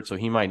kind of hurt, so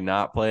he might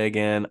not play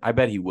again. I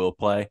bet he will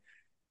play.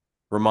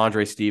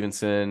 Ramondre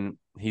Stevenson,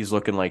 he's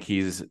looking like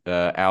he's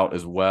out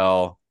as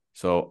well.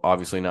 So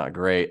obviously not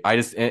great. I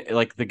just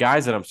like the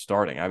guys that I'm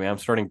starting. I mean, I'm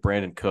starting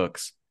Brandon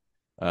Cooks.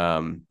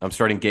 I'm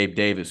starting Gabe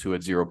Davis, who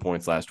had 0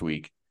 points last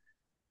week.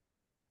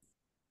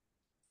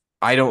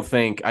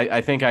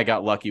 I think I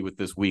got lucky with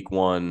this week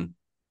one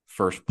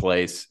first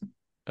place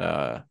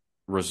uh,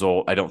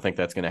 result. I don't think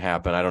that's going to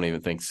happen. I don't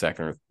even think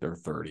second or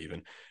third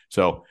even.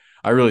 So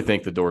I really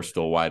think the door's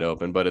still wide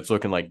open, but it's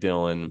looking like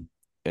Dylan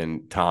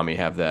and Tommy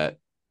have that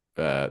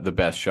the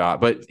best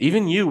shot. But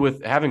even you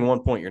with having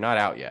 1 point, you're not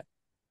out yet.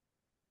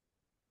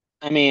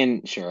 I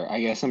mean, sure. I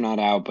guess I'm not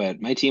out,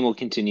 but my team will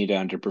continue to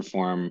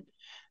underperform.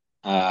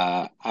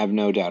 I have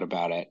no doubt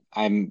about it.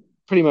 I'm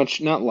pretty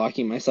much not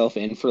locking myself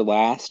in for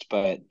last,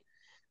 but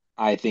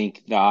I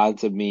think the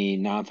odds of me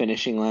not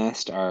finishing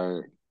last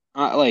are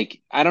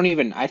like I don't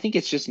even. I think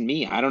it's just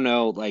me. I don't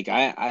know. Like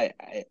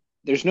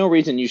there's no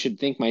reason you should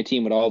think my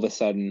team would all of a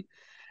sudden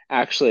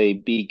actually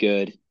be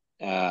good.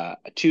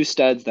 Two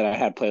studs that I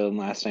had play in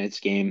last night's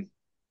game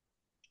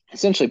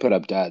essentially put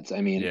up duds.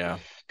 I mean, Yeah.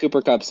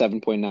 Cooper Kupp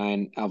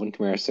 7.9, Alvin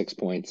Kamara 6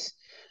 points.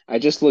 I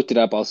just looked it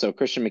up also.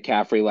 Christian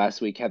McCaffrey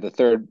last week had the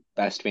third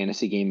best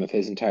fantasy game of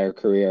his entire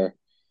career.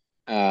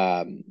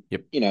 Um,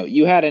 Yep.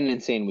 you had an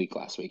insane week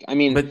last week. I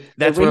mean, But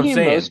the that's what I'm Raheem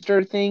saying.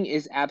 Mostert thing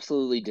is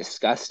absolutely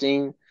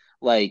disgusting.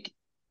 Like,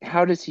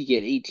 how does he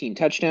get 18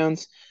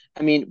 touchdowns?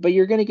 I mean, but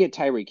you're going to get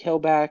Tyreek Hill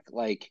back.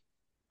 Like,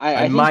 I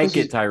I think might this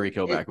get is Tyreek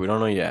Hill it. back. We don't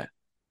know yet.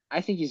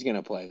 I think he's going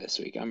to play this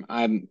week.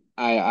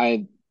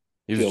 I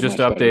He was feel just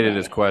much better updated about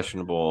as it.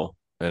 questionable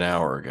an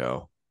hour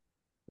ago.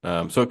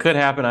 So it could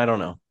happen. I don't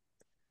know.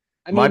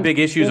 I My mean, big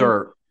issues Sloan,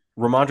 are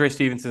Ramondre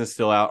Stevenson is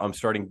still out. I'm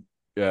starting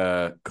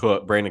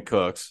Brandon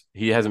Cooks.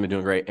 He hasn't been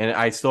doing great. And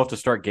I still have to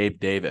start Gabe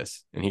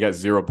Davis, and he got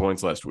 0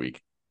 points last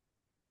week.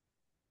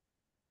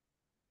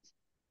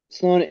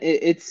 Sloan,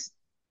 it's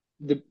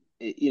the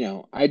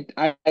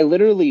I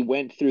literally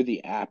went through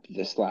the app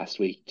this last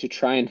week to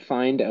try and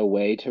find a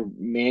way to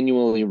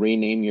manually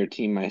rename your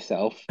team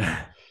myself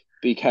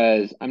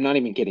because I'm not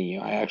even kidding you.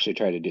 I actually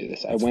tried to do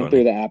this. I That's went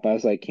through funny. the app. I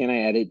was like, can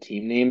I edit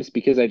team names?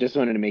 Because I just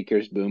wanted to make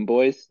yours Boom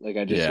Boys. Like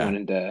I just Yeah.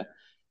 wanted to,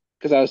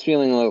 because I was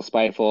feeling a little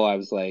spiteful. I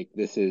was like,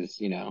 this is,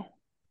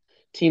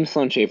 Team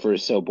Sloan Schaefer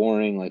is so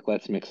boring. Like,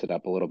 let's mix it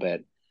up a little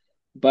bit.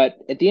 But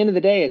at the end of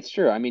the day, it's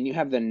true. I mean, you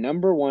have the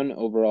number one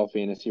overall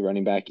fantasy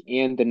running back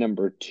and the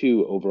number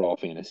two overall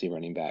fantasy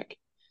running back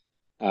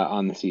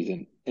on the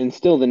season. And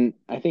still,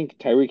 I think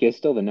Tyreek is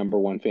still the number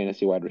one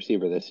fantasy wide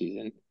receiver this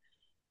season.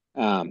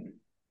 Um,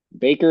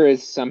 Baker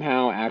is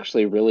somehow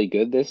actually really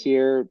good this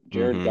year.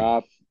 Jared Mm-hmm.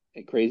 Goff,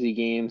 crazy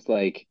games.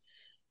 Like,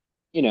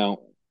 you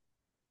know,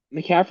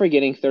 McCaffrey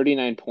getting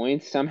 39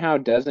 points somehow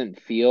doesn't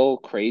feel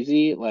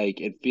crazy. Like,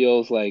 it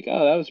feels like,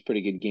 oh, that was a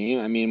pretty good game.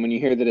 I mean, when you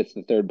hear that it's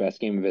the third best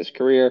game of his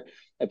career,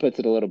 it puts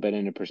it a little bit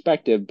into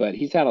perspective, but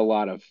he's had a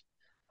lot of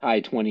high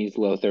 20s,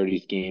 low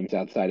 30s games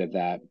outside of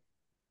that.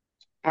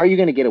 Are you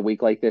going to get a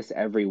week like this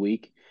every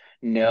week?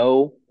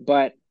 No,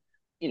 but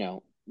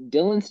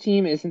Dylan's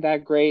team isn't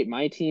that great.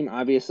 My team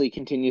obviously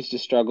continues to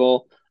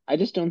struggle. I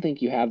just don't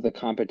think you have the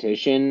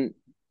competition.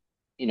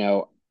 You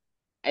know,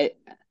 I,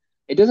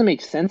 it doesn't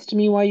make sense to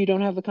me why you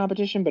don't have the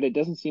competition, but it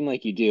doesn't seem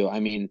like you do. I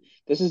mean,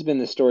 this has been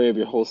the story of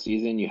your whole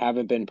season. You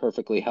haven't been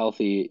perfectly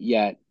healthy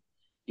yet.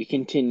 You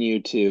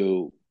continue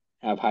to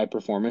have high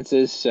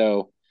performances,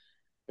 so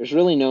there's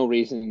really no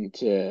reason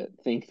to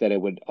think that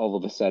it would all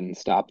of a sudden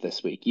stop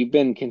this week. You've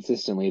been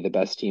consistently the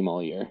best team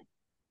all year.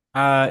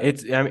 I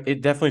mean,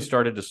 it definitely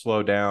started to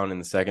slow down in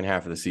the second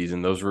half of the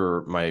season. Those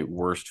were my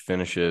worst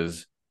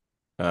finishes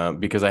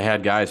because I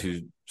had guys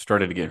who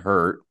started to get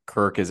hurt.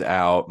 Kirk is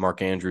out,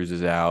 Mark Andrews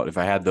is out. If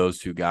I had those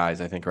two guys,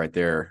 I think right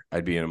there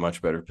I'd be in a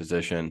much better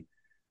position.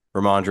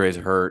 Ramondre's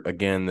hurt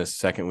again this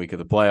second week of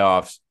the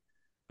playoffs.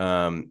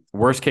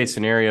 Worst case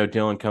scenario,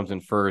 Dylan comes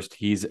in first.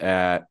 He's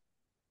at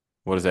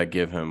what does that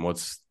give him?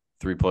 What's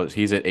 3 plus?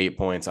 He's at 8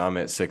 points. I'm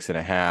at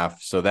 6.5.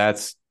 So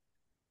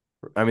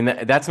I mean,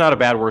 that's not a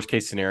bad worst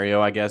case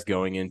scenario, I guess,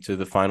 going into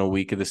the final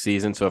week of the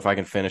season. So if I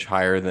can finish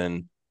higher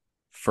than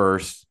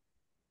first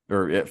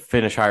or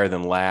finish higher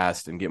than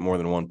last and get more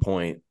than 1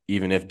 point,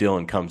 even if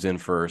Dylan comes in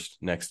first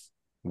next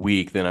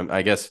week, then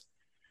I guess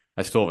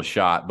I still have a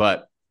shot.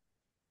 But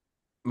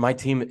my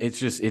team,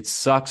 it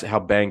sucks how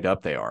banged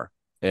up they are.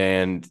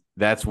 And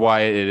that's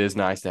why it is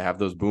nice to have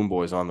those boom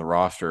boys on the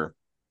roster.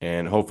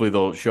 And hopefully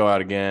they'll show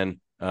out again.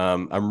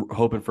 I'm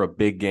hoping for a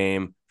big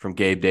game from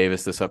Gabe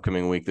Davis this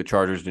upcoming week. The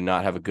Chargers do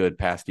not have a good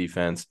pass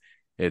defense.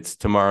 It's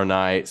tomorrow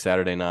night,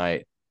 Saturday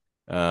night.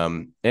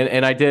 And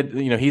I did,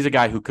 he's a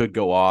guy who could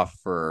go off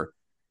for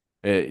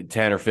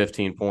 10 or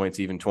 15 points,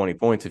 even 20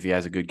 points if he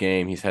has a good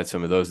game. He's had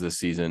some of those this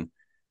season.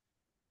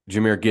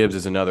 Jameer Gibbs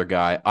is another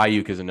guy.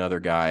 Ayuk is another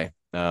guy.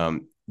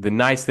 The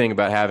nice thing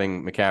about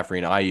having McCaffrey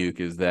and Ayuk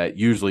is that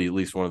usually at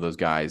least one of those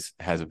guys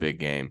has a big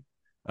game,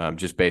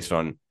 just based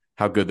on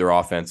how good their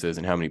offense is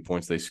and how many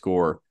points they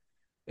score.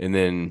 And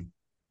then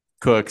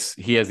Cooks,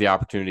 he has the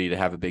opportunity to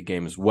have a big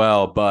game as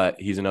well, but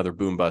he's another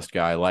boom bust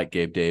guy like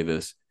Gabe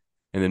Davis.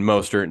 And then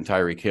Mostert and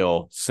Tyreek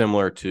Hill,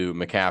 similar to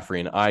McCaffrey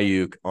and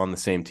Ayuk on the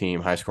same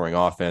team, high scoring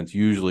offense.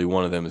 Usually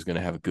one of them is going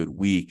to have a good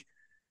week.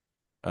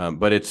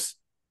 But it's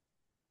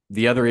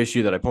the other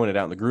issue that I pointed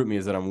out in the group me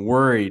is that I'm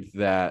worried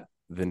that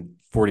the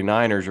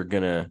 49ers are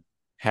going to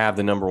have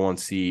the number one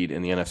seed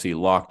in the NFC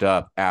locked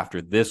up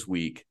after this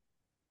week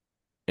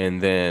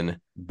and then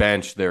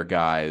bench their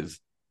guys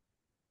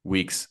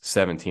weeks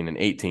 17 and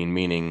 18,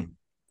 meaning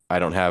I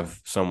don't have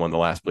someone the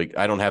last week.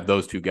 I don't have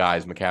those two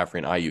guys, McCaffrey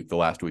and Ayuk, the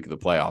last week of the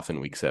playoffs in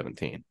week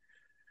 17.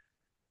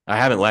 I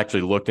haven't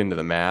actually looked into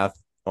the math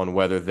on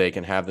whether they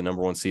can have the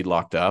number one seed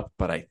locked up,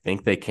 but I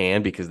think they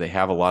can because they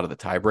have a lot of the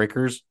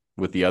tiebreakers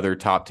with the other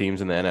top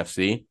teams in the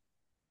NFC.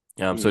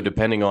 So Hmm.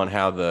 depending on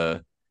how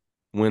the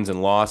wins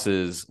and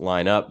losses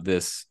line up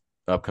this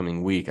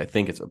upcoming week, I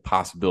think it's a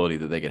possibility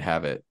that they could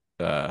have it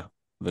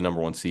the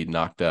number one seed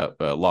locked up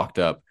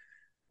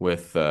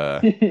with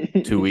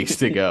 2 weeks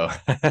to go.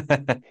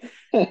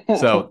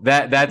 So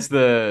that's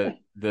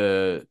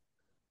the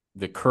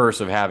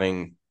curse of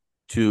having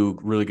two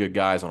really good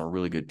guys on a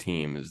really good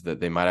team is that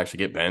they might actually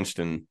get benched,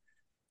 and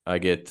I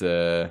get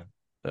that's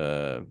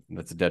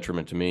a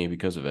detriment to me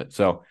because of it.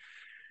 So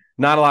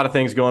not a lot of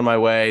things going my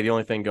way. The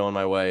only thing going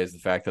my way is the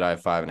fact that I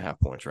have 5.5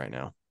 points right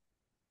now,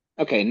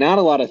 Okay, not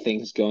a lot of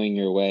things going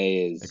your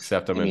way is,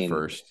 except I'm I in mean,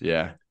 first.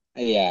 Yeah,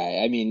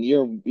 yeah, I mean,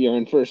 you're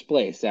in first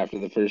place after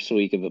the first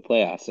week of the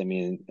playoffs. I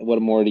mean,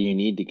 what more do you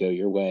need to go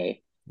your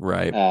way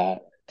right. uh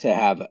to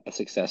have a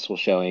successful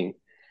showing?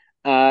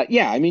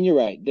 Yeah, I mean, you're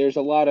right. There's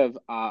a lot of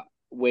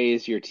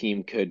ways your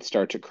team could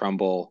start to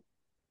crumble,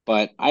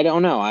 but I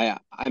don't know. I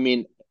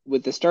mean,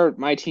 with the start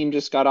my team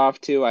just got off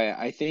to,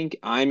 I think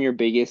I'm your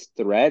biggest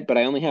threat, but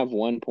I only have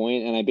 1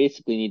 point, and I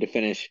basically need to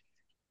finish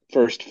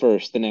first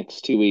the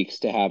next 2 weeks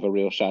to have a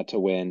real shot to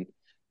win.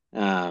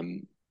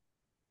 Um,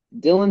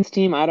 Dylan's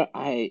team, I don't,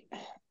 I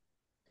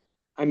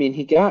mean,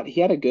 he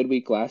had a good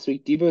week last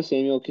week. Debo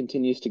Samuel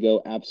continues to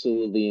go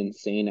absolutely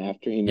insane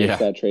after he makes Yeah,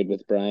 that trade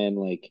with Brian,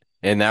 like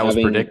and that was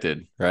having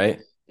predicted, right?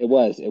 it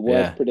was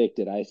Yeah,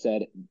 predicted. I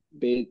said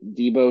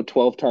Debo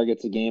 12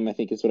 targets a game, I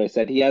think is what I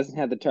said. He hasn't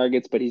had the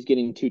targets, but he's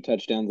getting 2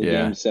 touchdowns a game,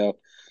 yeah. so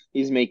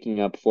he's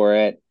making up for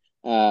it.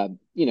 That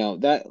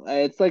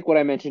it's like what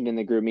I mentioned in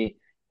the group me.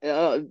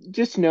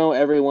 Just know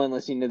everyone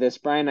listening to this,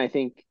 Brian. I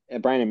think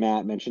Brian and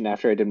Matt mentioned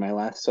after I did my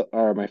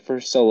or my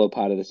first solo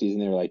pod of the season,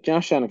 they were like,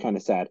 "Josh sounded kind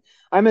of sad."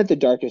 I'm at the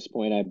darkest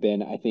point I've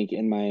been, I think,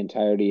 in my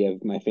entirety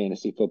of my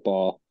fantasy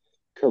football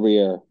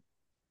career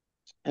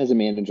as a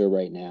manager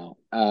right now.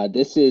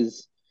 This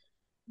is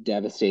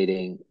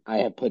devastating. I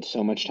have put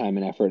so much time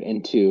and effort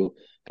into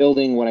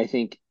building what I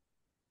think,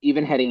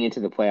 even heading into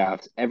the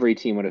playoffs, every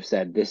team would have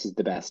said, this is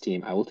the best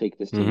team. I will take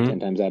this team 10 Mm-hmm.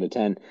 times out of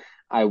 10.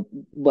 I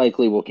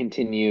likely will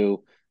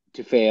continue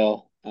to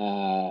fail.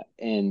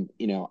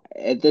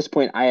 At this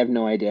point, I have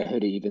no idea who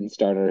to even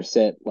start or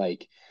sit.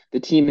 Like,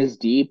 the team is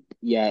deep,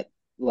 yet,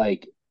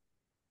 like,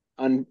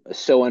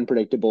 so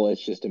unpredictable.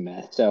 It's just a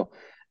mess. So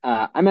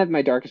I'm at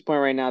my darkest point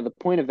right now. The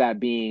point of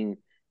that being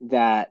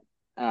that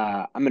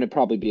I'm going to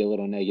probably be a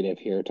little negative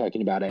here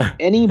talking about it.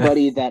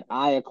 Anybody that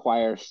I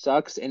acquire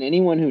sucks, and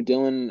anyone who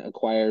Dylan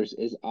acquires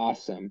is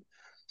awesome.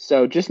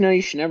 So just know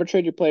you should never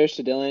trade your players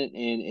to Dylan,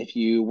 and if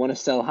you want to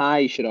sell high,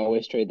 you should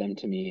always trade them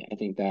to me. I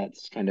think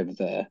that's kind of Let's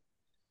the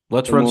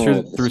run moral through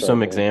of the through some story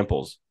here.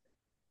 examples.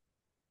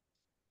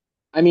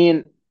 I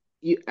mean,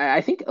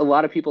 I think a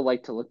lot of people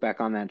like to look back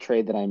on that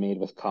trade that I made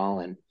with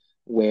Colin,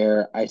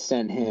 where I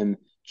sent him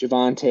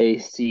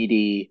Javante,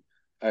 CD,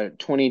 a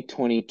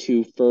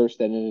 2022 first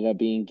that ended up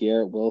being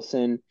Garrett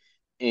Wilson,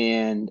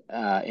 and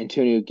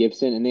Antonio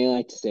Gibson. And they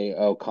like to say,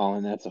 "Oh,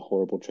 Colin, that's a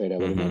horrible trade. I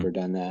would have Hmm. never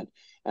done that."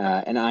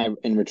 And I,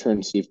 in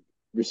return,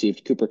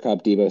 received Cooper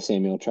Kupp, Debo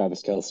Samuel,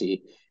 Travis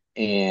Kelce,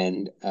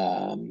 and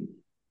I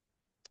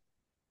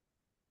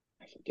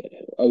forget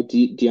who. Oh,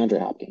 DeAndre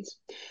Hopkins.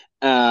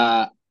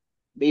 Uh,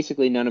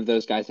 Basically none of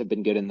those guys have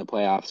been good in the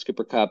playoffs.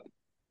 Cooper Kupp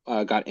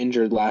got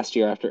injured last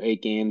year after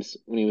 8 games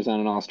when he was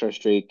on an All-Star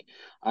streak.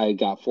 I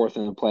got fourth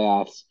in the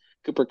playoffs.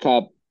 Cooper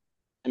Kupp,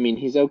 I mean,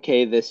 he's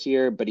okay this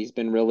year, but he's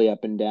been really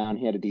up and down.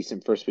 He had a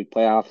decent first week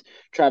playoffs.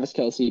 Travis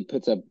Kelce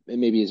puts up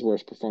maybe his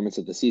worst performance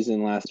of the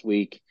season last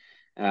week.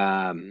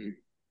 Um,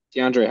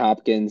 DeAndre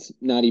Hopkins,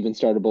 not even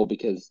startable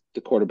because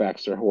the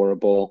quarterbacks are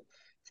horrible.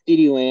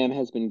 CeeDee Lamb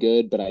has been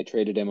good, but I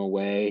traded him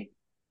away.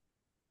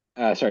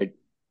 Sorry,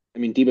 I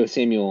mean Debo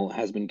Samuel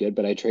has been good,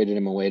 but I traded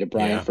him away to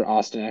Brian Yeah. for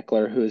Austin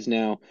Eckler, who is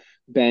now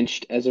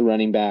benched as a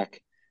running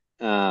back.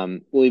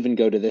 We'll even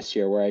go to this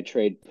year where I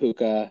trade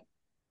Puka,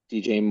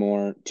 DJ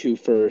Moore, two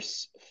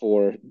firsts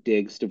for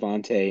Diggs,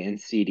 Devontae,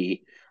 and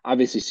CD.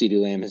 Obviously, CD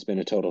Lamb has been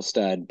a total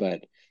stud,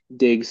 but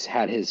Diggs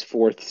had his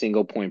fourth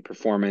single point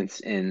performance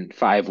in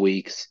 5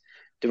 weeks.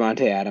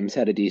 Devontae Adams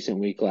had a decent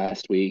week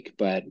last week,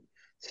 but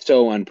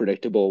so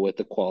unpredictable with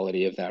the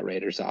quality of that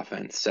Raiders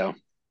offense. So,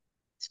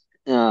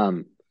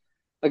 um,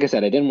 like I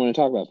said, I didn't want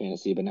to talk about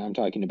fantasy, but now I'm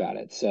talking about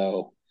it.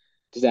 So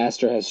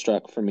disaster has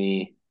struck for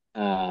me.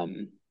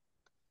 Um,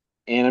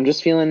 and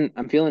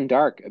I'm feeling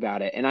dark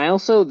about it. And I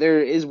also,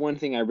 there is one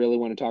thing I really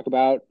want to talk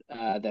about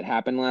that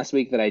happened last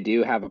week that I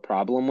do have a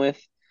problem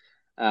with.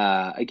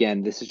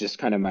 Again, this is just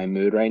kind of my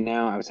mood right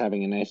now. I was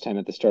having a nice time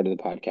at the start of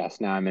the podcast.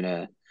 Now I'm in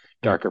a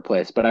Hmm. darker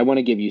place, but I want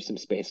to give you some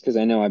space because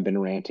I know I've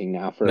been ranting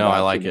now for No, I about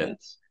two like it.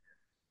 minutes.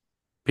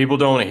 People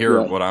don't want to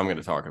hear Yeah. what I'm going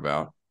to talk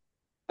about.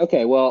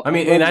 Okay. Well, I I'm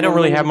mean, and glad. I don't Well,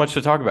 really let have me. much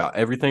to talk about.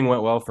 Everything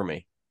went well for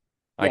me.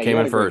 I Yeah, you came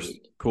had in a great first.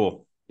 week.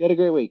 Cool. You had a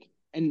great week.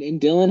 And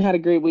Dylan had a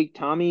great week.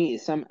 Tommy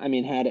I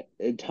mean had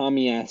a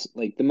Tommy ass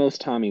like the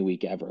most Tommy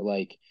week ever.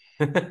 Like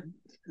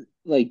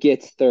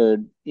gets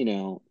third,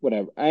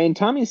 whatever. And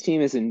Tommy's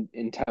team is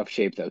in tough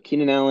shape though.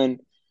 Keenan Allen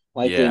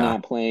likely Yeah.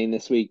 not playing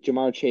this week.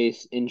 Jamar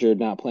Chase injured,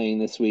 not playing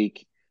this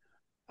week.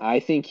 I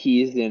think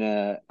he's in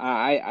a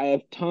I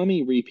have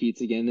Tommy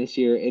repeats again this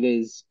year. It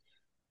is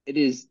it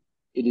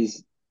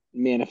is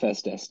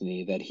manifest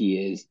destiny that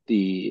he is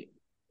the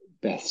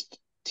best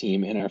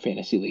team in our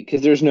fantasy league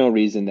because there's no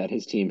reason that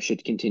his team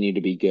should continue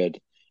to be good.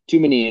 Too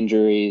many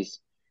injuries.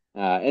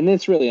 And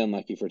it's really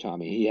unlucky for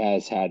Tommy. He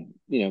has had,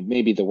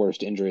 maybe the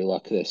worst injury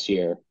luck this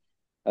year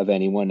of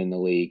anyone in the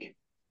league.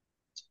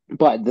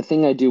 But the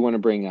thing I do want to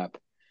bring up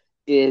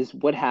is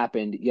what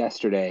happened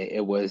yesterday.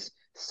 It was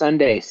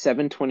Sunday,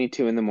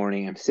 7:22 in the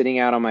morning. I'm sitting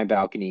out on my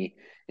balcony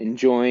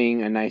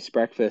enjoying a nice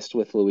breakfast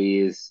with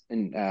Louise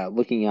and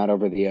looking out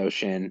over the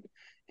ocean.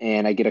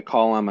 And I get a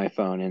call on my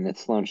phone, and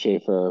it's Sloan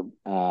Schaefer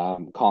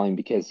calling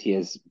because he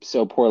has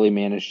so poorly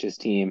managed his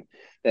team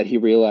that he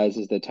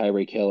realizes that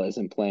Tyreek Hill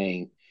isn't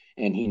playing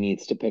and he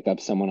needs to pick up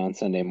someone on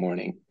Sunday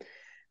morning.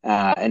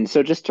 And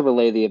so just to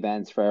relay the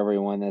events for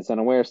everyone that's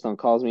unaware, Sloan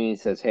calls me,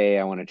 says, "Hey,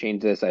 I want to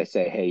change this." I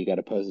say, "Hey, you got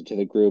to post it to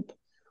the group, I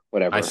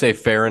whatever." say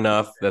fair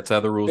enough. That's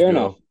how the rules Fair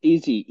enough. go.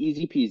 Easy,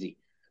 easy peasy.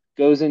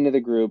 Goes into the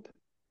group.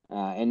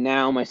 And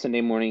now my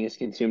Sunday morning is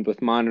consumed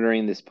with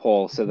monitoring this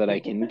poll so that I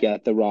can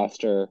get the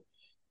roster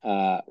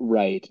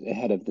right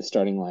ahead of the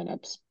starting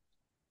lineups.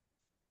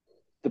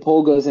 The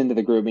poll goes into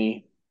the group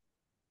me.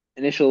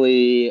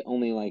 Initially,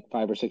 only like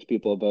 5 or 6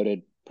 people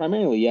voted,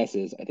 primarily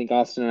yeses. I think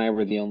Austin and I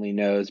were the only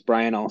no's.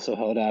 Brian also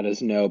held out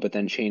as no, but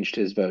then changed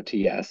his vote to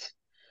yes.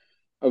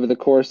 Over the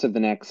course of the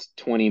next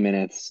 20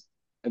 minutes,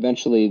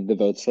 eventually the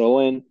votes roll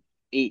in,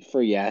 8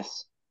 for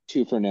yes,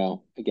 2 for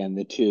no. Again,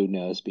 the two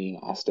no's being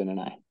Austin and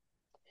I.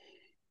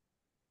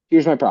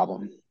 Here's my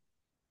problem.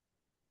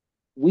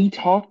 We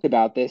talked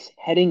about this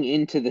heading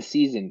into the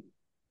season.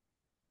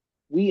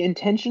 We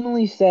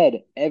intentionally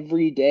said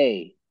every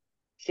day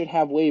should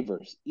have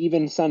waivers,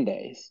 even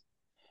Sundays,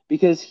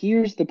 because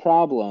here's the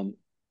problem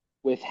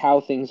with how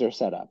things are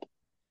set up.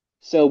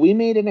 So we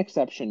made an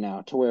exception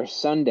now to where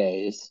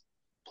Sundays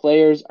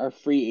players are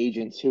free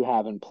agents who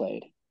haven't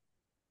played.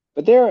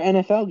 But there are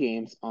NFL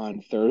games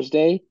on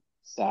Thursday,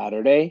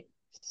 Saturday,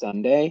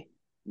 Sunday,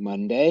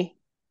 Monday.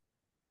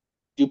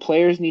 Do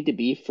players need to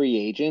be free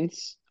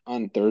agents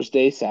on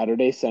Thursday,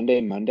 Saturday,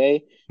 Sunday, Monday?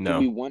 Do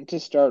we No. want to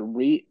start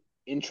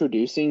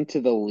reintroducing to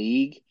the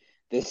league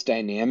this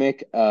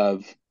dynamic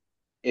of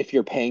if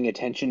you're paying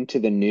attention to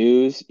the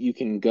news, you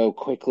can go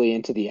quickly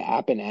into the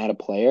app and add a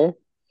player?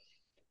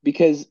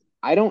 Because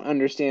I don't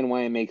understand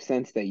why it makes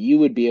sense that you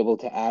would be able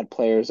to add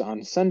players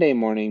on Sunday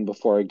morning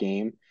before a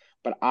game,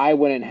 but I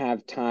wouldn't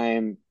have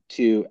time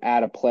to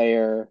add a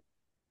player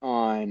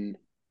on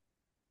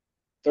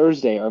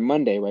Thursday or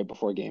Monday right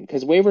before game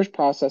because waivers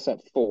process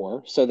at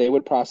 4, so they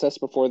would process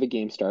before the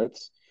game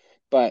starts.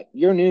 But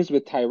your news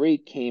with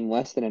Tyreek came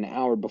less than an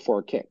hour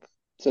before kick.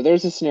 So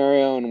there's a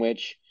scenario in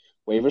which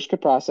waivers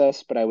could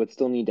process, but I would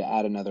still need to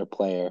add another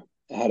player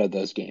ahead of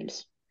those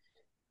games.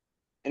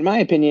 In my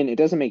opinion, it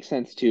doesn't make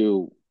sense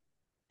to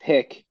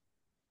pick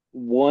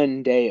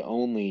one day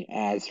only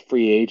as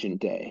free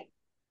agent day.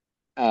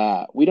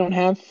 We don't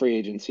have free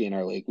agency in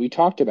our league. We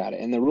talked about it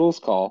in the rules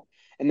call.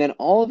 And then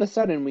all of a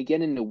sudden we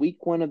get into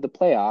week one of the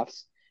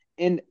playoffs.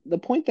 And the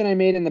point that I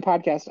made in the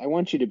podcast, I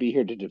want you to be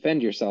here to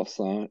defend yourself,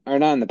 Sloan, or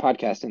not in the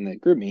podcast, in the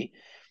group me.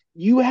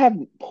 You have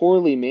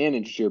poorly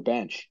managed your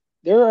bench.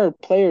 There are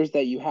players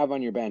that you have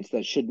on your bench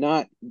that should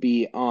not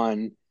be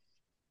on,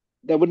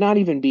 that would not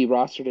even be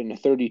rostered in a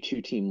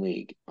 32 team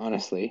league,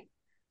 honestly.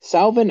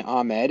 Salvin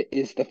Ahmed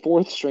is the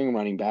fourth string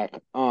running back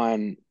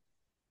on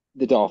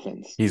the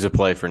Dolphins. He's a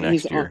play for And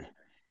he's next on year.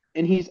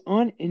 and he's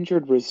on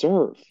injured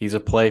reserve. He's a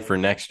play for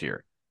next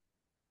year.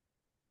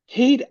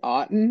 Cade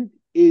Otton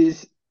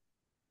is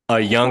A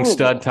young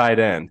stud horrible. tight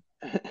end.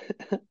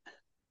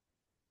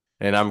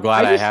 And I'm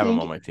glad I I just have him think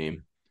on my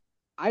team.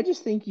 I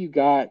just think you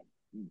got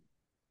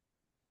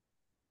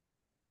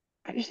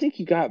I just think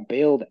you got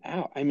bailed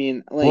out. I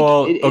mean, like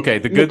Well, okay,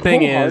 the good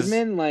thing McCole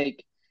is, Hardman,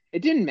 like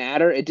it didn't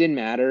matter. It didn't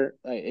matter.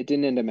 Like it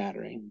didn't end up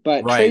mattering.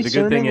 But right, Trey the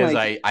good thing Sermon, is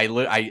like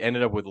I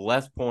ended up with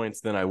less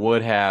points than I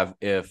would have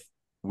if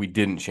we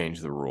didn't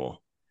change the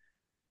rule.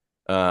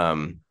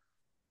 Um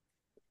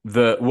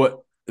the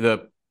what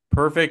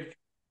perfect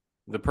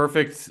the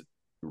perfect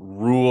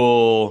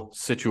rule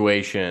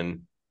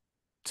situation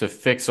to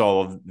fix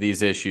all of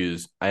these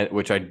issues,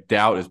 which I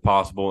doubt is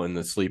possible in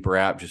the sleeper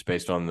app just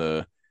based on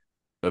the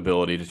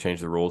ability to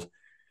change the rules,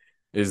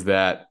 is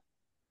that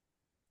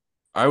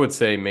I would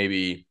say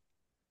maybe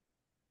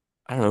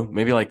I don't know,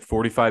 maybe like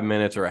 45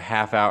 minutes or a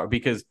half hour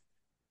because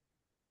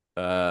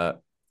uh,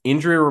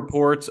 injury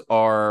reports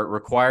are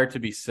required to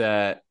be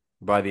set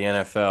by the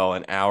NFL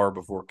an hour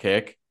before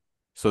kick.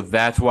 So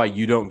that's why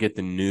you don't get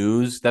the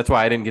news. That's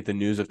why I didn't get the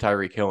news of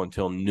Tyreek Hill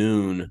until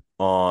noon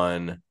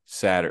on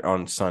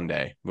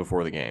Sunday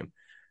before the game.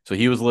 So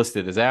he was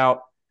listed as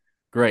out.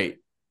 Great.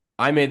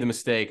 I made the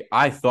mistake.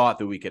 I thought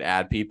that we could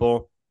add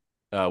people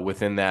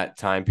within that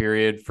time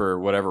period for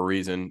whatever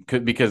reason,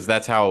 because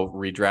that's how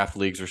redraft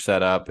leagues are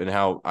set up, and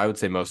how I would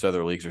say most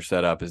other leagues are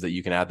set up is that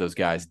you can add those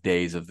guys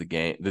days of the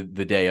game,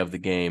 the day of the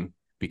game,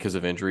 because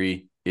of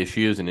injury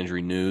issues and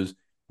injury news,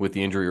 with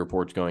the injury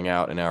reports going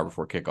out an hour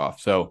before kickoff.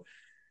 So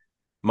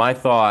my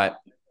thought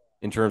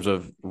in terms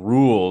of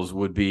rules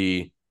would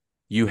be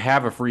you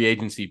have a free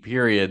agency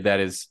period that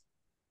is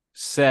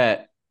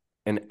set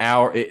an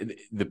hour.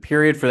 The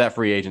period for that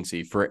free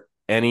agency for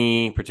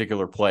any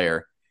particular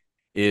player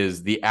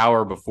is the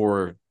hour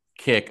before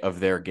kick of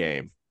their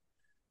game.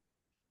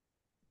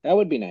 that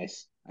would be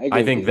nice. I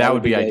I agree with think you. That that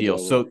would would be be the ideal. ideal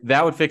So rule.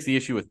 that would fix the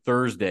issue with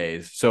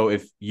Thursdays. So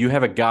if you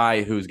have a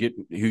guy who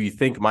you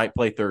think might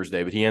play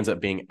Thursday, but he ends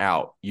up being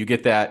out, you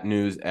get that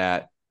news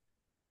at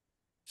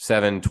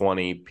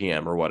 7:20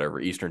 p.m. or whatever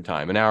Eastern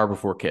time, an hour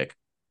before kick.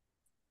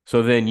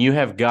 So then you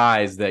have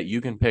guys that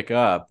you can pick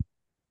up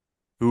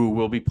who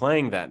will be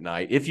playing that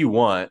night if you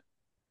want,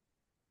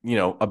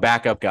 a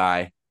backup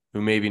guy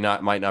who maybe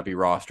not might not be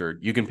rostered.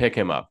 You can pick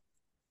him up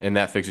and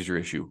that fixes your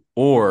issue.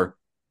 Or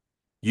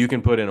you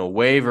can put in a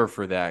waiver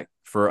for that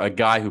for a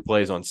guy who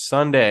plays on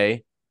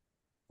Sunday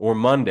or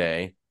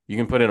Monday. You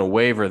can put in a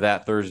waiver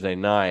that Thursday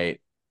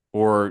night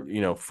or,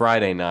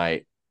 Friday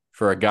night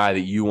for a guy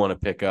that you want to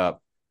pick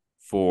up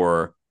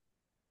for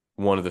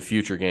one of the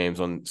future games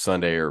on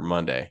Sunday or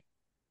Monday.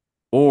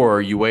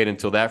 Or you wait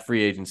until that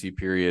free agency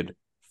period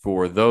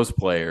for those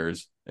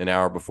players an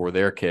hour before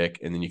their kick,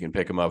 and then you can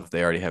pick them up if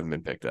they already haven't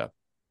been picked up.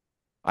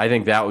 I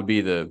think that would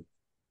be the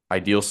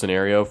ideal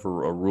scenario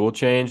for a rule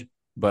change,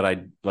 but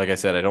like I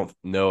said, I don't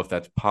know if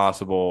that's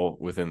possible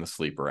within the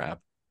sleeper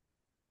app.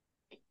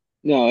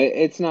 No,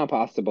 it's not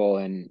possible.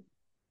 And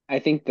I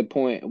think the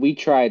point we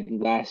tried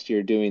last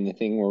year doing the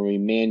thing where we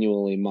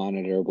manually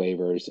monitor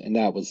waivers, and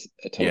that was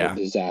a total Yeah.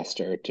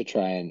 disaster to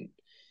try and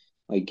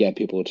like get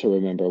people to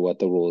remember what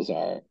the rules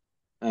are.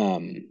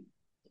 Um,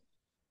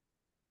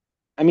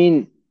 I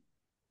mean,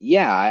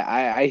 yeah,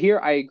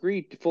 I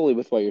agree fully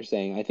with what you're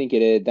saying. I think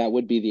that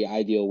would be the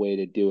ideal way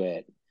to do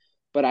it.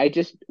 But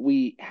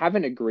we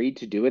haven't agreed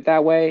to do it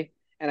that way.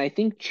 And I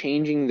think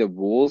changing the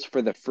rules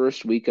for the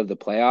first week of the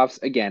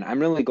playoffs, again, I'm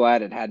really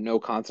glad it had no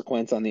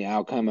consequence on the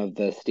outcome of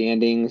the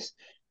standings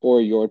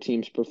or your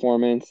team's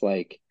performance.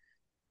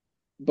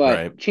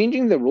 But Right.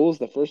 changing the rules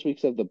the first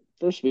week of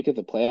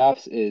the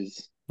playoffs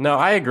is No,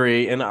 I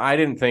agree. And I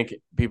didn't think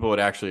people would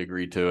actually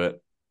agree to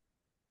it.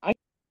 I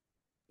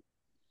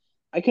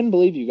I couldn't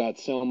believe you got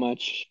so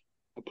much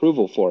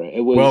approval for it.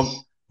 It Well,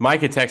 was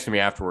Mike had texted me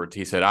afterwards.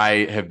 He said,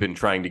 I have been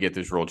trying to get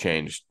this rule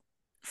changed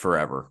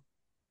forever.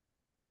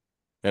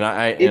 And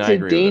It's I a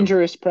agree with him.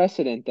 dangerous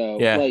precedent, though.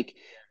 Yeah.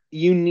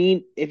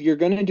 If you're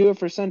going to do it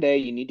for Sunday,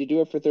 you need to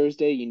do it for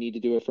Thursday, you need to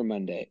do it for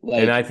Monday.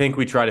 And I think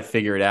we try to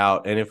figure it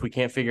out. And if we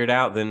can't figure it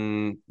out,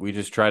 then we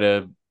just try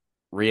to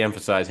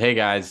reemphasize, hey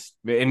guys,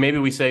 and maybe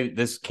we say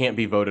this can't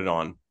be voted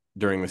on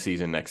during the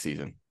season next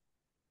season.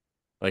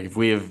 Like if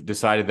we have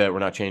decided that we're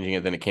not changing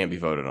it, then it can't be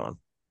voted on.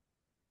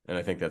 And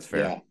I think that's fair.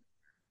 Yeah.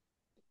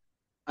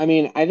 I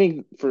mean, I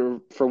think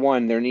for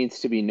one, there needs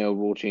to be no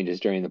rule changes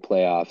during the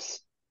playoffs.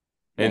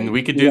 And Like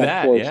we could do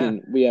that. Yeah.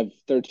 we have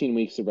 13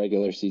 weeks of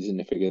regular season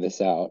to figure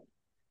this out.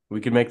 We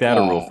could make that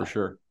a rule Uh, for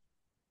sure.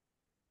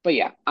 but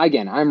yeah,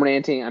 again, I'm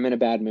ranting. I'm in a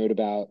bad mood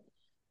about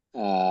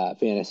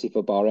fantasy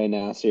football right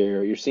now. So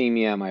you're seeing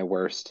me at my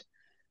worst.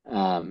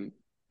 Um,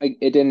 it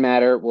didn't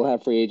matter. We'll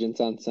have free agents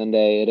on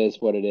Sunday. It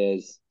is what it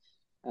is.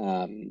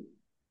 Um,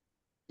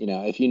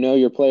 if you know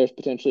your player's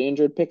potentially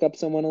injured, pick up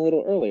someone a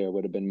little earlier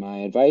would have been my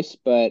advice.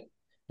 But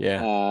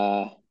Yeah.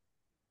 uh,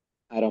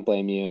 I don't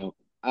blame you.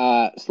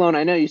 Sloan,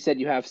 I know you said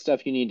you have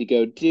stuff you need to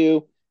go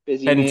do.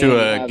 Busy Heading to man.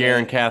 You a have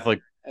Garin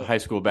Catholic a high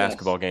school yes,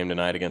 basketball game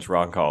tonight against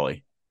Ron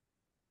Colley.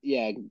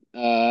 yeah.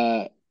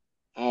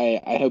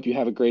 I hope you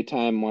have a great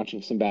time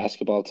watching some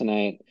basketball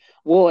tonight.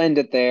 We'll end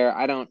it there.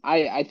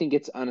 I think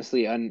it's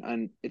honestly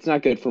it's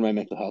not good for my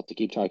mental health to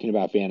keep talking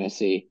about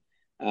fantasy.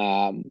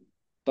 Um,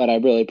 but I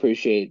really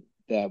appreciate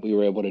that we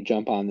were able to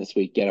jump on this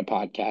week, get a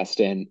podcast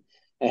in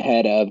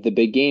ahead of the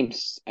big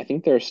games. I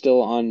think they're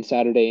still on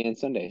Saturday and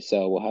Sunday,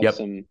 so we'll have Yep.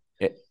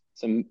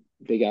 some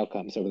big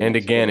outcomes over the And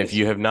next couple again, if days.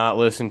 you have not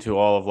listened to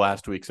all of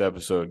last week's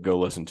episode, go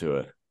listen to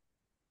it.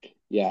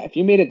 Yeah, if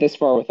you made it this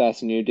far with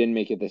us and you didn't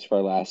make it this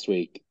far last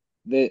week,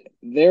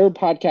 their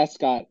podcast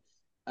got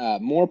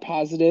more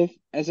positive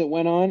as it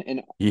went on,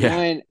 and Yeah.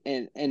 mine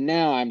and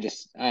now I'm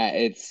just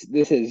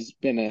this has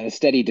been a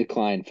steady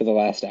decline for the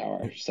last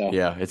hour. So,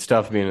 Yeah. It's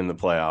tough being in the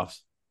playoffs.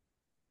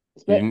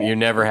 but You're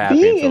never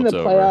happy being until in the it's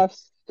over.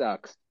 playoffs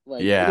sucks.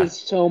 Like it Yeah. is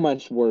so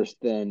much worse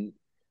than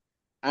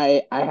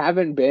I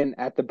haven't been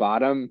at the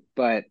bottom,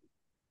 but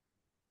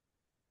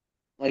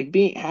like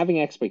being having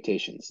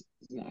expectations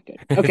is not good.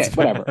 It's Okay,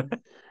 whatever.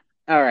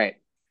 All right.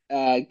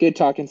 Good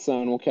talking,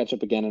 son. We'll catch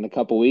up again in a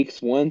couple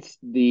weeks. Once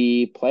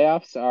the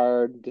playoffs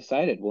are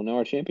decided, we'll know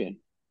our champion.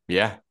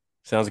 yeah.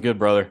 Sounds good,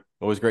 brother.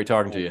 Always great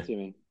talking All to right. you. See you,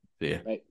 man. See ya. Bye.